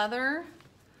on the other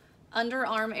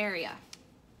underarm area.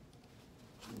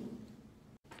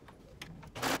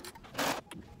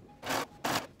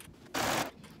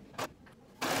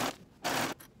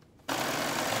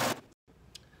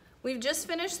 We've just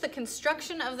finished the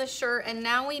construction of the shirt, and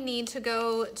now we need to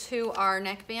go to our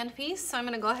neckband piece. So I'm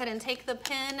going to go ahead and take the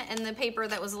pin and the paper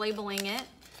that was labeling it,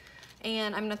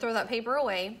 and I'm going to throw that paper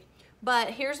away.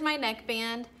 But here's my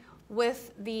neckband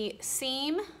with the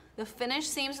seam, the finished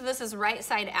seam. So this is right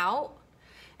side out.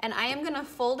 And I am gonna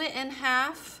fold it in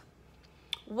half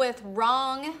with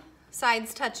wrong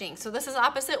sides touching. So this is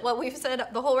opposite what we've said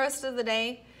the whole rest of the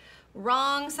day.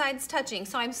 Wrong sides touching.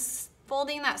 So I'm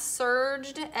folding that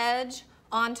serged edge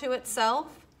onto itself.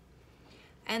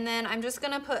 And then I'm just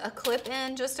gonna put a clip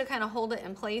in just to kind of hold it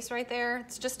in place right there.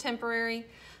 It's just temporary.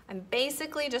 I'm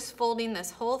basically just folding this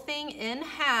whole thing in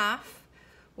half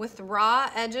with raw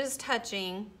edges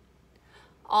touching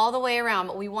all the way around,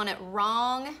 but we want it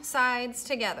wrong sides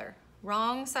together.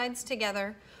 Wrong sides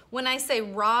together. When I say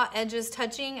raw edges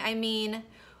touching, I mean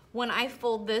when I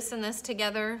fold this and this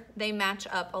together, they match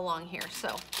up along here.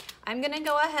 So I'm gonna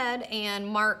go ahead and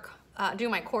mark, do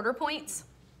my quarter points.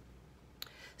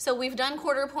 So we've done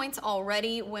quarter points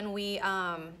already when we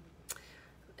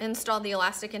installed the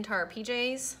elastic into our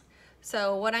PJs.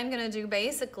 So what I'm gonna do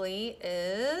basically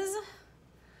is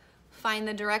find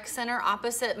the direct center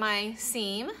opposite my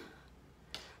seam.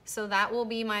 So that will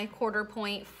be my quarter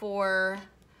point for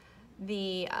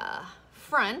the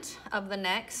front of the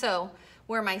neck. So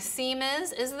where my seam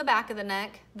is the back of the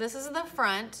neck. This is the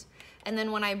front. And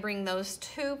then when I bring those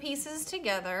 2 pieces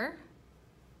together,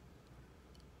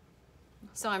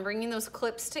 so I'm bringing those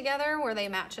clips together where they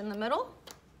match in the middle.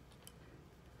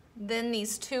 Then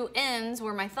these 2 ends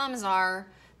where my thumbs are,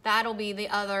 that'll be the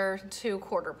other 2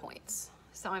 quarter points.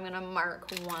 So I'm gonna mark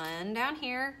 1 down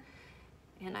here,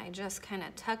 and I just kind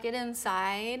of tuck it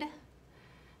inside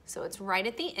so it's right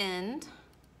at the end.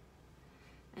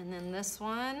 And then this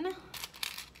one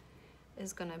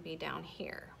is gonna be down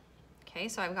here. Okay,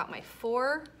 so I've got my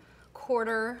 4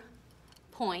 quarter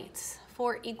points,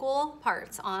 4 equal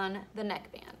parts on the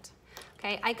neckband.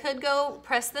 Okay, I could go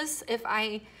press this if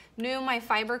I knew my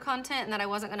fiber content and that I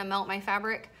wasn't gonna melt my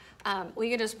fabric. We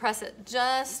could just press it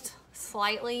just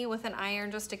slightly with an iron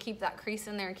just to keep that crease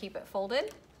in there and keep it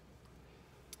folded.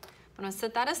 I'm gonna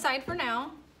set that aside for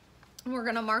now. And we're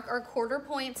gonna mark our quarter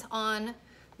points on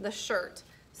the shirt.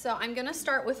 So I'm gonna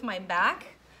start with my back.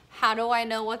 How do I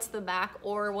know what's the back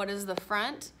or what is the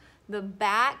front? The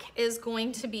back is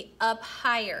going to be up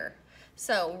higher.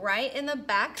 So right in the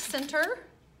back center,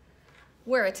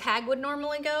 where a tag would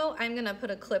normally go, I'm gonna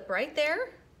put a clip right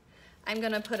there. I'm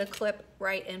gonna put a clip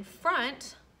right in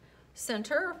front,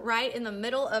 center, right in the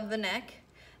middle of the neck.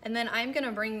 And then I'm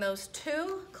gonna bring those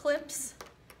 2 clips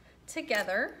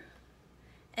together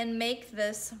and make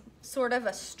this sort of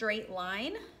a straight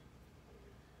line.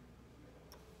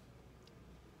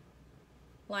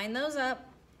 Line those up,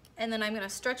 and then I'm gonna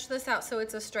stretch this out so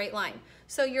it's a straight line.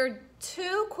 So your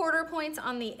 2 quarter points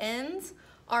on the ends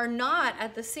are not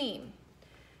at the seam.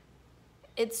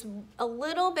 It's a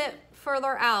little bit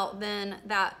further out than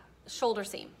that shoulder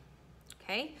seam,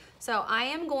 okay? So I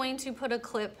am going to put a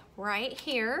clip right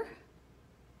here,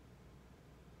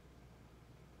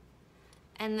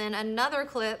 and then another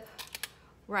clip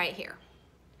right here.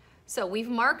 So we've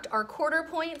marked our quarter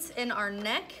points in our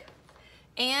neck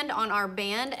and on our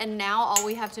band, and now all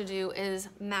we have to do is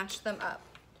match them up.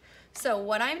 So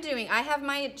what I'm doing, I have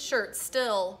my shirt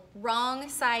still wrong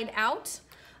side out.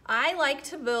 I like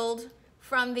to build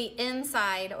from the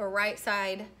inside or right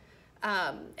side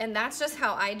And that's just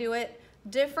how I do it.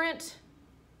 Different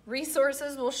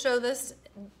resources will show this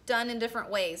done in different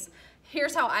ways.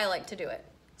 Here's how I like to do it.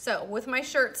 So with my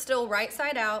shirt still right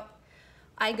side out,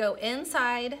 I go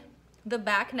inside the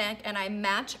back neck and I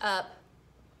match up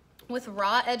with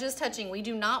raw edges touching. We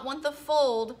do not want the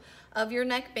fold of your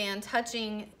neckband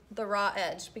touching the raw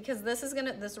edge, because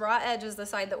this raw edge is the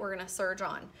side that we're gonna serge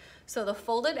on. So the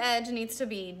folded edge needs to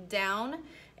be down,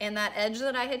 and that edge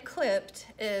that I had clipped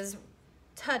is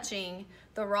touching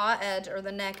the raw edge or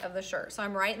the neck of the shirt. So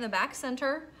I'm right in the back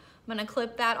center. I'm gonna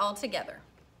clip that all together,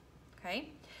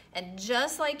 okay? And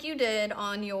just like you did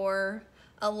on your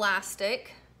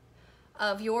elastic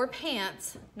of your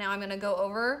pants, now I'm gonna go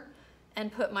over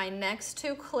and put my next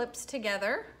two clips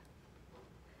together,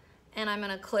 and I'm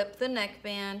gonna clip the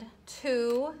neckband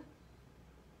to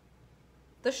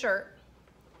the shirt.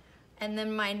 And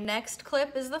then my next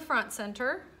clip is the front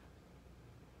center.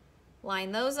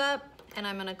 Line those up, and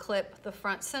I'm gonna clip the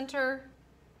front center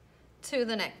to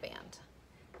the neckband.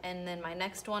 And then my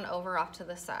next one over off to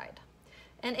the side.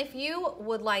 And if you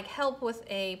would like help with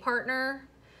a partner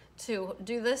to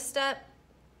do this step,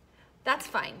 that's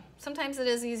fine. Sometimes it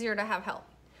is easier to have help.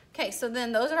 Okay, so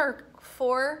then those are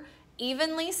 4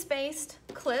 evenly spaced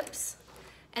clips.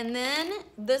 And then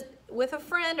this, with a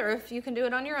friend, or if you can do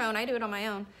it on your own, I do it on my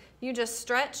own, you just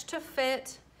stretch to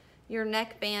fit your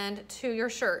neckband to your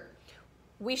shirt.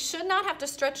 We should not have to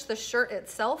stretch the shirt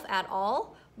itself at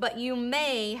all, but you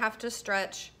may have to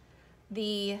stretch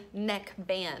the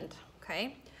neckband,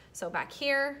 okay? So back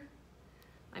here,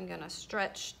 I'm gonna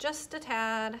stretch just a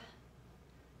tad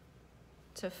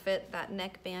to fit that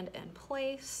neckband in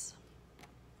place.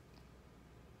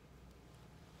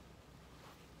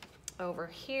 Over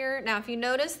here. Now, if you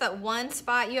notice that one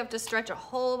spot you have to stretch a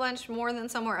whole bunch more than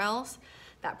somewhere else,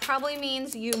 that probably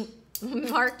means you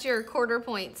marked your quarter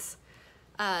points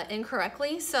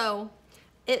incorrectly. So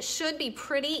it should be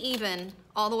pretty even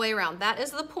all the way around. That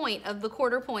is the point of the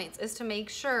quarter points, is to make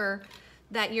sure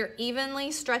that you're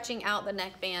evenly stretching out the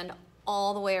neckband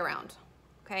all the way around,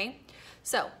 okay?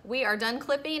 So we are done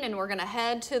clipping, and we're gonna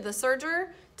head to the serger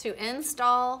to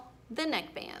install the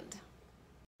neckband.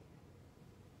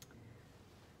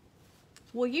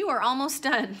 Well, you are almost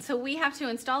done. So we have to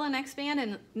install a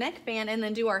neckband and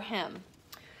then do our hem.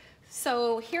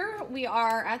 So here we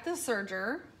are at the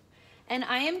serger, and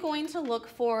I am going to look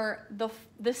for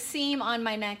the seam on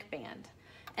my neckband.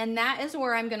 And that is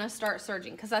where I'm gonna start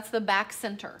serging, because that's the back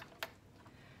center.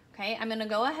 Okay, I'm gonna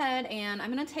go ahead and I'm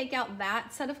gonna take out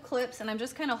that set of clips, and I'm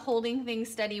just kind of holding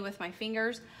things steady with my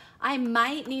fingers. I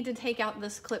might need to take out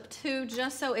this clip too,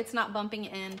 just so it's not bumping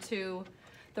into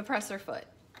the presser foot.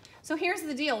 So here's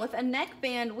the deal. With a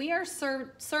neckband, we are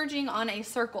serging on a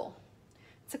circle.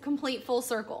 It's a complete full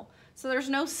circle. So there's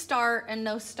no start and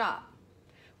no stop.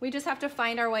 We just have to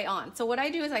find our way on. So what I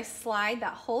do is I slide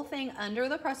that whole thing under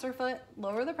the presser foot,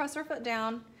 lower the presser foot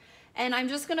down, and I'm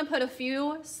just gonna put a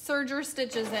few serger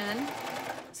stitches in.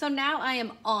 So now I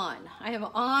am on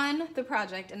the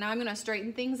project, and now I'm gonna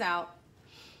straighten things out.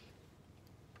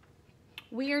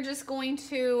 We are just going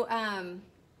to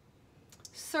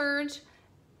serge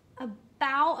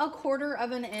about 1/4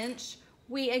 of an inch.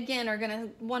 We again are gonna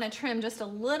wanna trim just a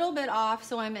little bit off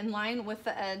so I'm in line with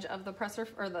the edge of the presser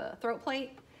or the throat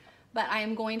plate, but I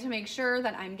am going to make sure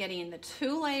that I'm getting the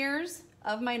 2 layers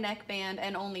of my neckband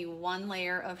and only 1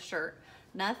 layer of shirt.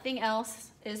 Nothing else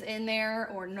is in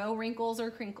there, or no wrinkles or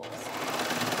crinkles.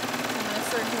 I'm gonna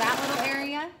serge that little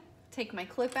area, take my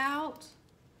clip out,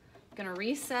 I'm gonna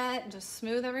reset, just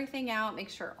smooth everything out, make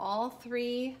sure all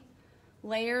 3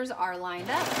 layers are lined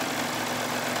up.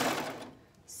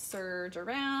 Serge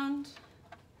around,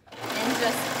 and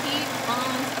just keep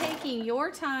on taking your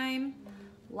time,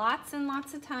 lots and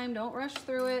lots of time, don't rush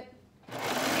through it,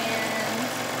 and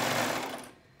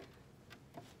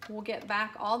we'll get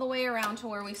back all the way around to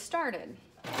where we started.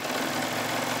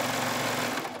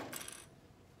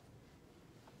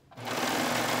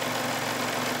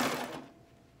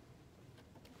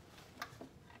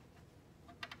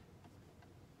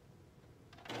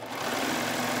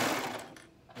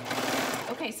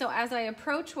 Okay, so as I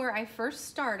approach where I first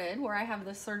started, where I have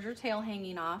the serger tail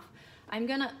hanging off, I'm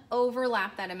gonna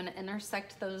overlap that. I'm gonna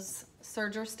intersect those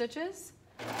serger stitches.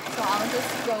 So I'll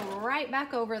just go right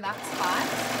back over that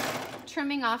spot,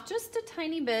 trimming off just a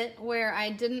tiny bit where I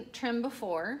didn't trim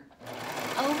before.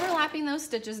 Overlapping those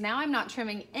stitches, now I'm not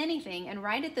trimming anything, and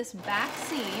right at this back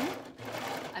seam,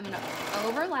 I'm gonna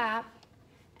overlap,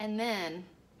 and then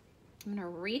I'm gonna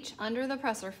reach under the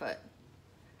presser foot.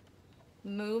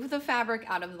 Move the fabric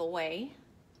out of the way,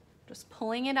 just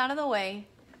pulling it out of the way.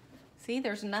 See,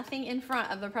 there's nothing in front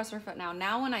of the presser foot now.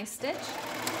 Now when I stitch,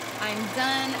 I'm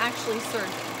done actually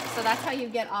serging. So that's how you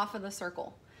get off of the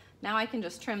circle. Now I can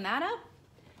just trim that up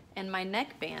and my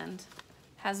neckband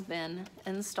has been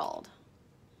installed.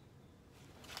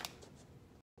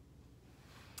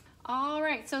 All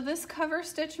right, so this cover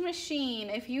stitch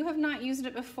machine, if you have not used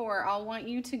it before, I'll want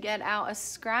you to get out a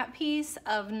scrap piece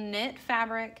of knit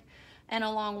fabric and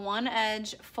along one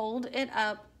edge, fold it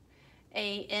up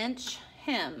an inch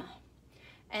hem.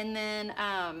 And then,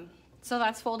 so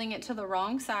that's folding it to the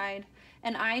wrong side.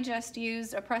 And I just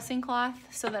used a pressing cloth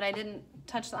so that I didn't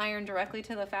touch the iron directly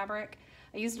to the fabric.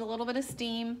 I used a little bit of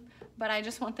steam, but I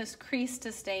just want this crease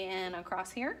to stay in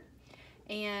across here.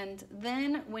 And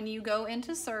then when you go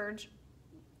into serge,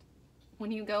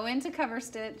 when you go into cover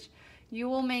stitch, you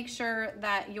will make sure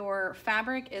that your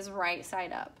fabric is right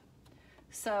side up.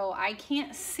 So I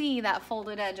can't see that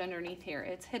folded edge underneath here.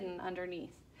 It's hidden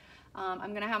underneath.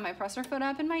 I'm gonna have my presser foot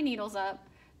up and my needles up,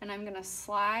 and I'm gonna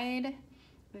slide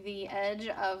the edge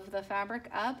of the fabric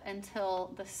up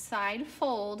until the side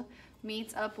fold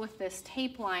meets up with this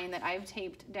tape line that I've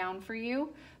taped down for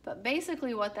you. But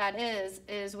basically what that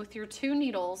is with your two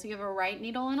needles, you have a right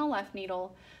needle and a left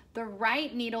needle. The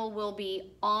right needle will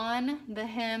be on the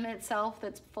hem itself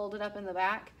that's folded up in the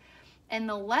back, and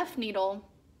the left needle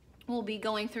will be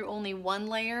going through only one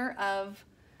layer of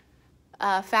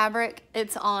fabric.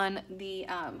 It's on the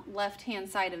left-hand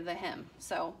side of the hem.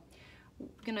 So I'm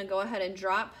gonna go ahead and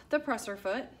drop the presser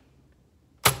foot,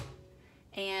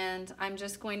 and I'm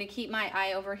just going to keep my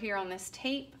eye over here on this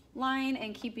tape line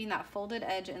and keeping that folded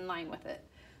edge in line with it.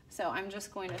 So I'm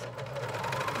just going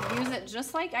to use it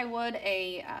just like I would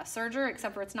a serger,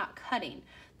 except for it's not cutting.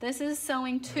 This is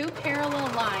sewing two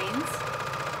parallel lines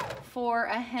for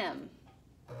a hem.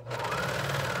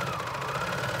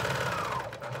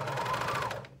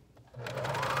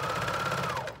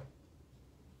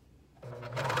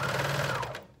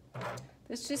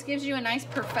 This just gives you a nice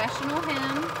professional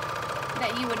hem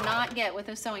that you would not get with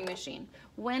a sewing machine.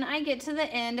 When I get to the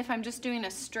end, if I'm just doing a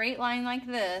straight line like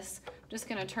this, I'm just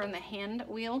gonna turn the hand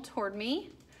wheel toward me.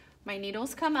 My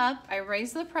needles come up, I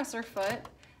raise the presser foot,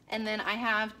 and then I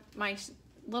have my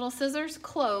little scissors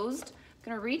closed.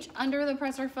 I'm gonna reach under the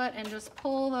presser foot and just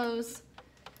pull those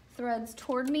threads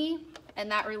toward me, and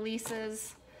that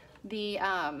releases the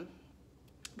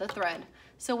thread.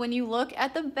 So when you look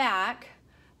at the back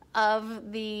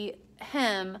of the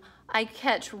hem, I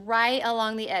catch right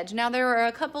along the edge. Now there are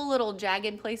a couple little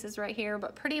jagged places right here,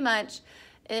 but pretty much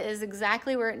it is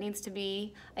exactly where it needs to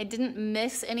be. I didn't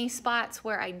miss any spots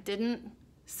where I didn't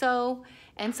sew,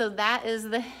 and so that is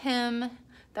the hem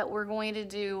that we're going to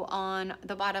do on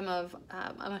the bottom of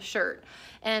a shirt.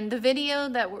 And the video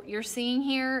that you're seeing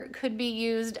here could be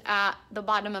used at the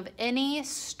bottom of any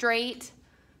straight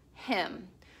hem.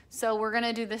 So we're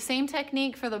gonna do the same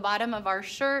technique for the bottom of our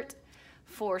shirt,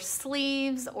 for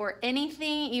sleeves or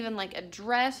anything, even like a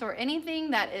dress or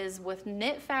anything that is with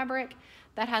knit fabric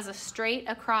that has a straight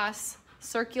across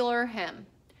circular hem.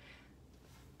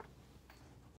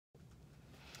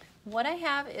 What I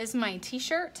have is my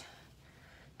t-shirt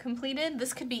completed.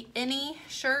 This could be any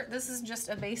shirt. This is just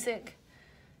a basic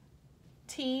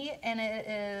tee, and it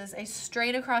is a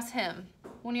straight across hem.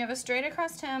 When you have a straight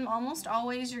across hem, almost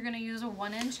always you're gonna use a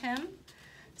 1-inch hem.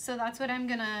 So that's what I'm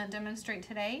gonna demonstrate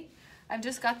today. I've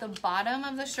just got the bottom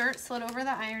of the shirt slid over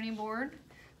the ironing board.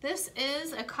 This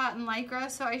is a cotton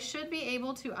lycra, so I should be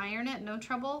able to iron it, no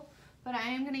trouble, but I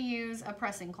am gonna use a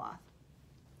pressing cloth.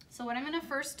 So what I'm gonna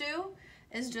first do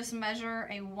is just measure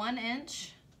a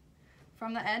 1-inch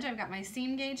from the edge. I've got my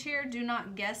seam gauge here. Do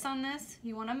not guess on this.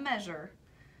 You wanna measure.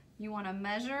 You wanna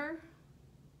measure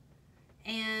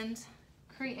and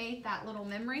create that little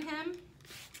memory hem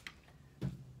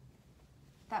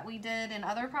that we did in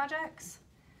other projects.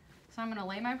 So I'm gonna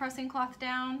lay my pressing cloth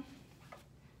down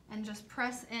and just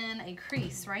press in a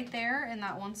crease right there in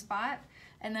that one spot.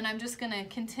 And then I'm just gonna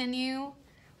continue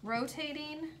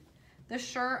rotating the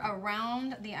shirt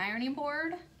around the ironing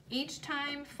board, each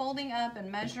time folding up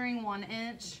and measuring 1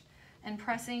 inch and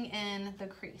pressing in the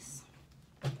crease.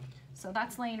 So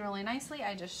that's laying really nicely.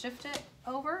 I just shift it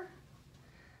over,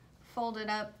 fold it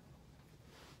up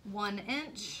 1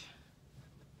 inch.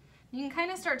 You can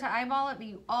kind of start to eyeball it, but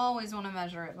you always want to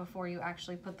measure it before you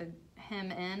actually put the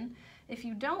hem in. If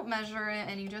you don't measure it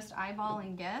and you just eyeball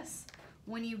and guess,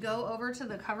 when you go over to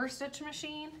the cover stitch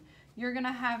machine, you're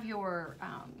gonna have your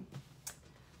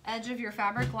edge of your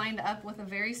fabric lined up with a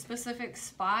very specific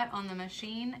spot on the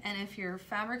machine, and if your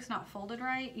fabric's not folded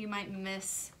right, you might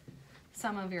miss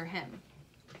some of your hem.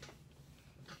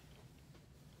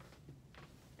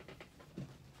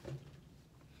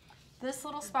 This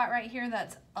little spot right here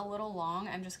that's a little long,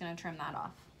 I'm just gonna trim that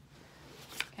off.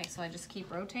 Okay, so I just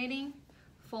keep rotating,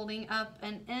 folding up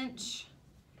an inch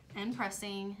and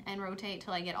pressing and rotate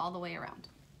till I get all the way around.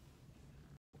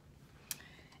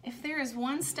 If there is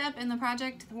one step in the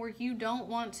project where you don't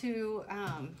want to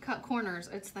cut corners,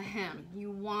 it's the hem. You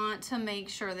want to make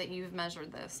sure that you've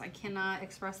measured this. I cannot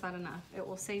express that enough. It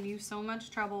will save you so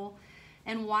much trouble.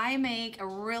 And why make a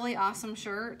really awesome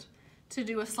shirt to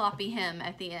do a sloppy hem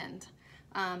at the end?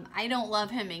 I don't love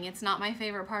hemming. It's not my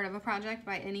favorite part of a project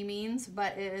by any means,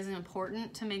 but it is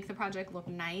important to make the project look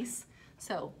nice.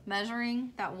 So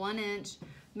measuring that 1 inch,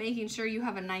 making sure you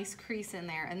have a nice crease in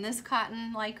there. And this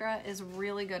cotton Lycra is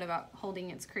really good about holding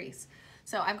its crease.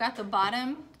 So I've got the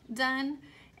bottom done,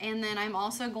 and then I'm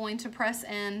also going to press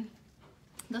in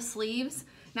the sleeves.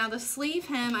 Now the sleeve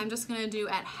hem, I'm just gonna do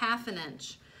at 1/2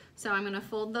 inch. So I'm gonna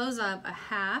fold those up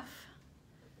 1/2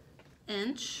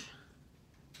 inch.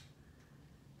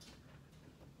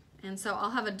 And so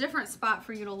I'll have a different spot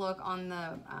for you to look on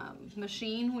the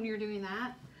machine when you're doing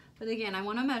that. But again, I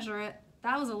wanna measure it.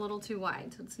 That was a little too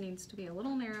wide, so this needs to be a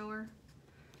little narrower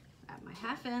at my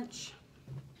 1/2 inch.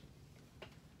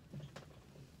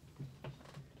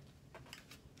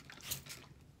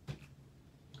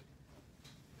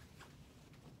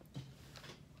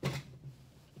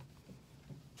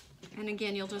 And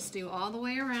again, you'll just do all the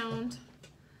way around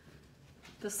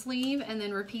the sleeve and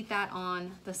then repeat that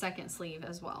on the second sleeve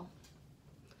as well.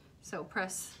 So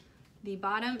press the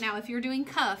bottom. Now, if you're doing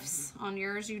cuffs on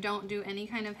yours, you don't do any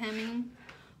kind of hemming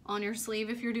on your sleeve.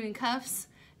 If you're doing cuffs,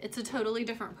 it's a totally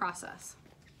different process.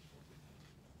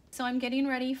 So I'm getting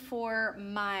ready for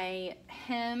my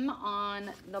hem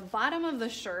on the bottom of the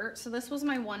shirt. So this was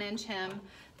my 1 inch hem.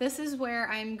 This is where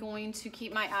I'm going to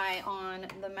keep my eye on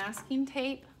the masking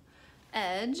tape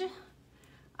edge.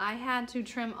 I had to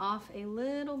trim off a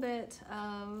little bit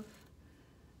of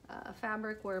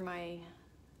fabric where my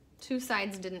 2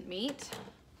 sides didn't meet.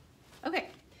 Okay,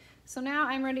 so now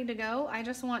I'm ready to go. I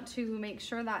just want to make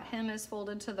sure that hem is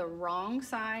folded to the wrong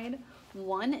side,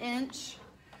 1 inch.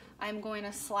 I'm going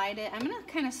to slide it. I'm gonna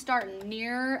kind of start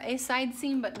near a side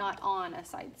seam, but not on a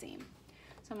side seam.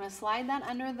 So I'm gonna slide that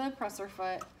under the presser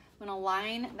foot. I'm gonna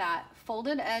line that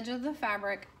folded edge of the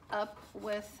fabric up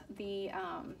with the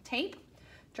tape.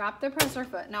 Drop the presser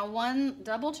foot. Now, one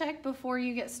double check before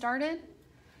you get started.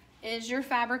 Is your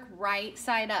fabric right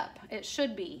side up? It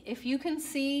should be. If you can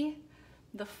see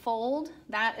the fold,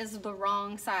 that is the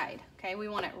wrong side. Okay, we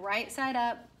want it right side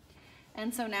up.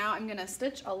 And so now I'm gonna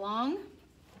stitch along.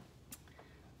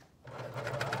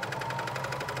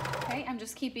 Okay, I'm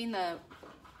just keeping the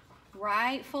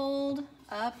right fold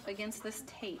up against this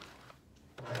tape.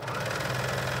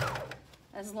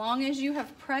 As long as you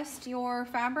have pressed your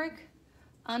fabric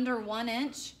under 1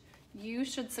 inch, you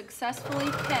should successfully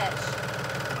catch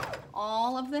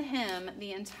all of the hem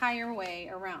the entire way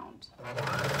around.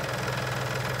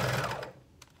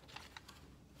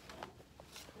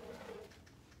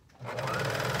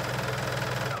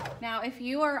 Now, if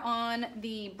you are on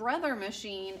the Brother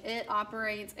machine, it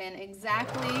operates in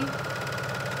exactly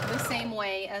the same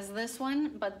way as this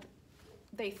one, but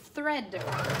they thread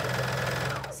differently.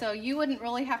 So you wouldn't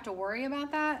really have to worry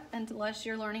about that unless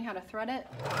you're learning how to thread it.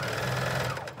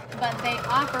 But they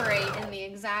operate in the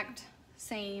exact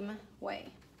same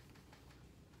way.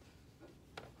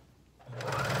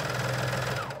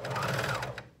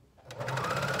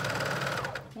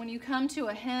 When you come to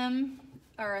a hem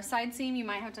or a side seam, you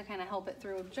might have to kind of help it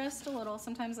through just a little.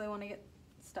 Sometimes they want to get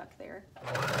stuck there.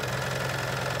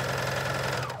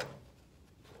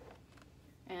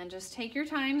 And just take your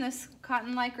time. This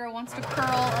cotton Lycra wants to curl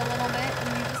a little bit,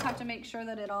 and you just have to make sure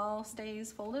that it all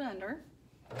stays folded under.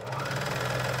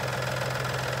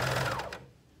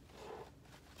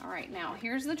 All right, now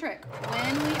here's the trick.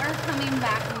 When we are coming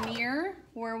back near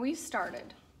where we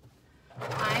started,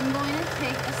 I'm going to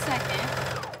take a second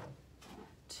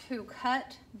to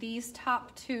cut these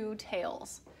top 2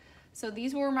 tails. So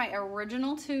these were my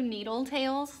original 2 needle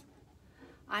tails.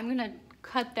 I'm gonna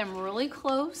cut them really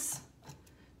close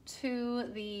to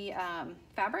the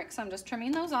fabric, so I'm just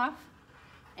trimming those off,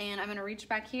 and I'm gonna reach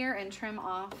back here and trim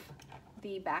off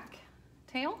the back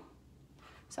tail.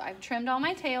 So I've trimmed all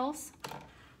my tails,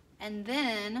 and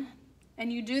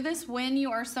you do this when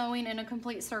you are sewing in a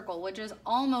complete circle, which is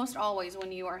almost always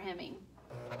when you are hemming.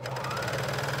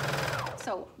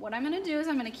 So what I'm gonna do is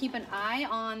I'm gonna keep an eye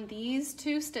on these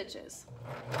 2 stitches.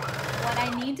 What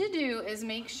I need to do is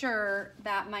make sure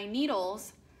that my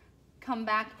needles come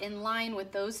back in line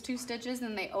with those 2 stitches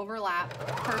and they overlap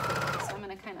perfectly. So I'm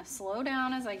gonna kind of slow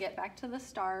down as I get back to the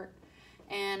start.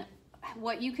 And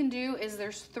what you can do is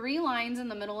there's 3 lines in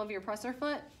the middle of your presser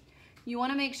foot. You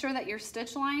wanna make sure that your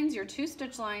stitch lines, your 2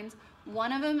 stitch lines,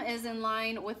 one of them is in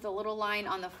line with the little line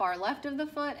on the far left of the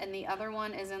foot, and the other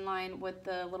one is in line with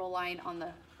the little line on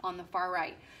the far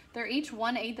right. They're each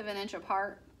 1/8 of an inch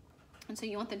apart, and so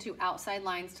you want the two outside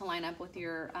lines to line up with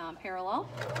your parallel.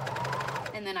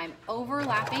 And then I'm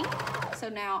overlapping. So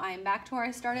now I'm back to where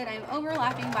I started. I'm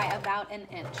overlapping by about an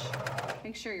inch.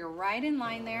 Make sure you're right in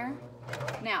line there.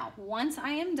 Now, once I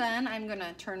am done, I'm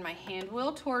gonna turn my hand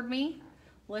wheel toward me,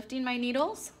 lifting my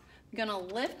needles. I'm gonna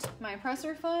lift my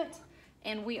presser foot,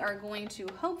 and we are going to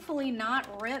hopefully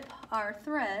not rip our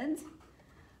threads,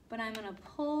 but I'm gonna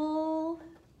pull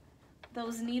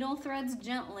those needle threads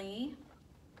gently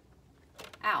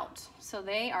out. So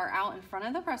they are out in front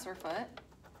of the presser foot.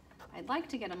 I'd like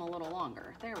to get them a little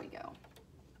longer. There we go.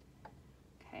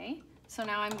 Okay, so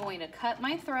now I'm going to cut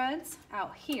my threads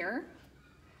out here,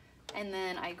 and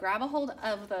then I grab a hold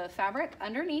of the fabric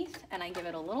underneath and I give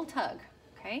it a little tug,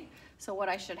 okay? So what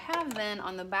I should have then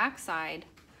on the back side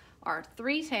are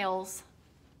 3 tails.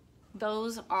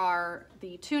 Those are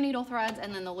the 2 needle threads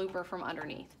and then the looper from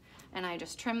underneath. And I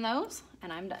just trim those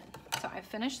and I'm done. So I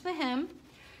finished the hem.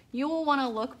 You will want to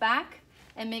look back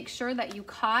and make sure that you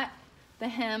caught the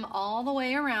hem all the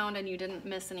way around and you didn't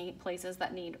miss any places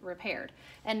that need repaired.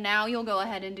 And now you'll go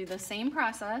ahead and do the same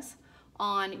process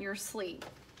on your sleeve.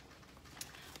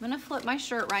 I'm gonna flip my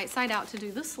shirt right side out to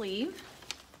do the sleeve.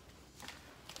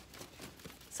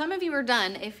 Some of you are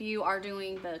done if you are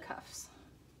doing the cuffs.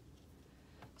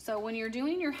 So when you're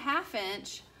doing your 1/2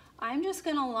 inch, I'm just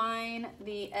gonna line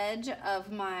the edge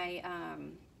of my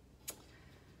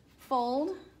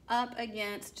fold up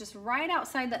against just right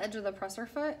outside the edge of the presser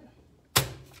foot.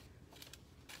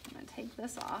 I'm gonna take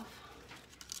this off.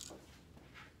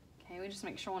 Okay, we just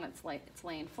make sure when it's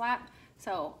laying flat.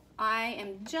 So I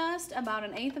am just about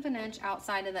 1/8 of an inch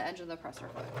outside of the edge of the presser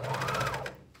foot.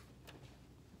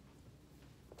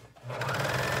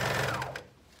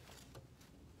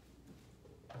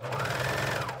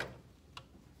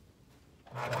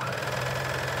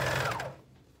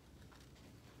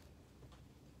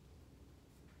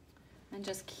 And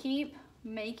just keep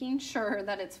making sure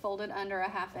that it's folded under a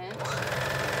 1/2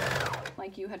 inch,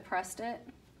 like you had pressed it.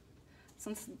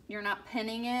 Since you're not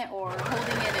pinning it or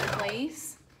holding it in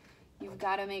place, you've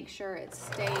got to make sure it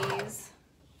stays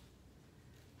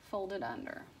folded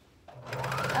under.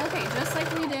 Okay, just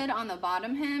like we did on the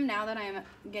bottom hem, now that I'm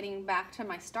getting back to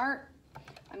my start,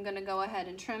 I'm going to go ahead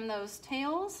and trim those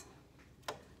tails,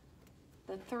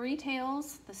 the 3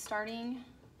 tails, the starting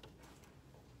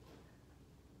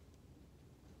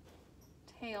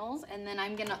tails, and then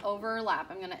I'm going to overlap.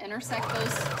 I'm going to intersect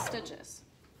those stitches.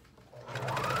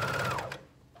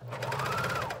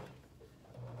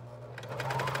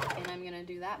 And I'm going to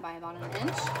do that by about 1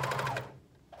 inch.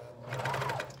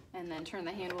 And then turn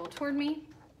the hand wheel toward me,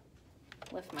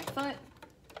 lift my foot,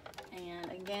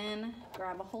 and again,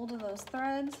 grab a hold of those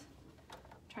threads,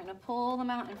 trying to pull them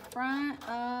out in front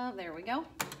of, there we go.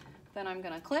 Then I'm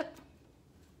gonna clip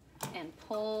and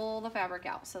pull the fabric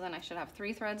out. So then I should have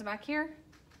 3 threads back here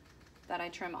that I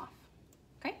trim off,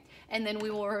 okay? And then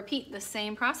we will repeat the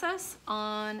same process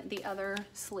on the other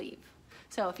sleeve.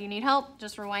 So if you need help,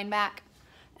 just rewind back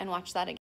and watch that again.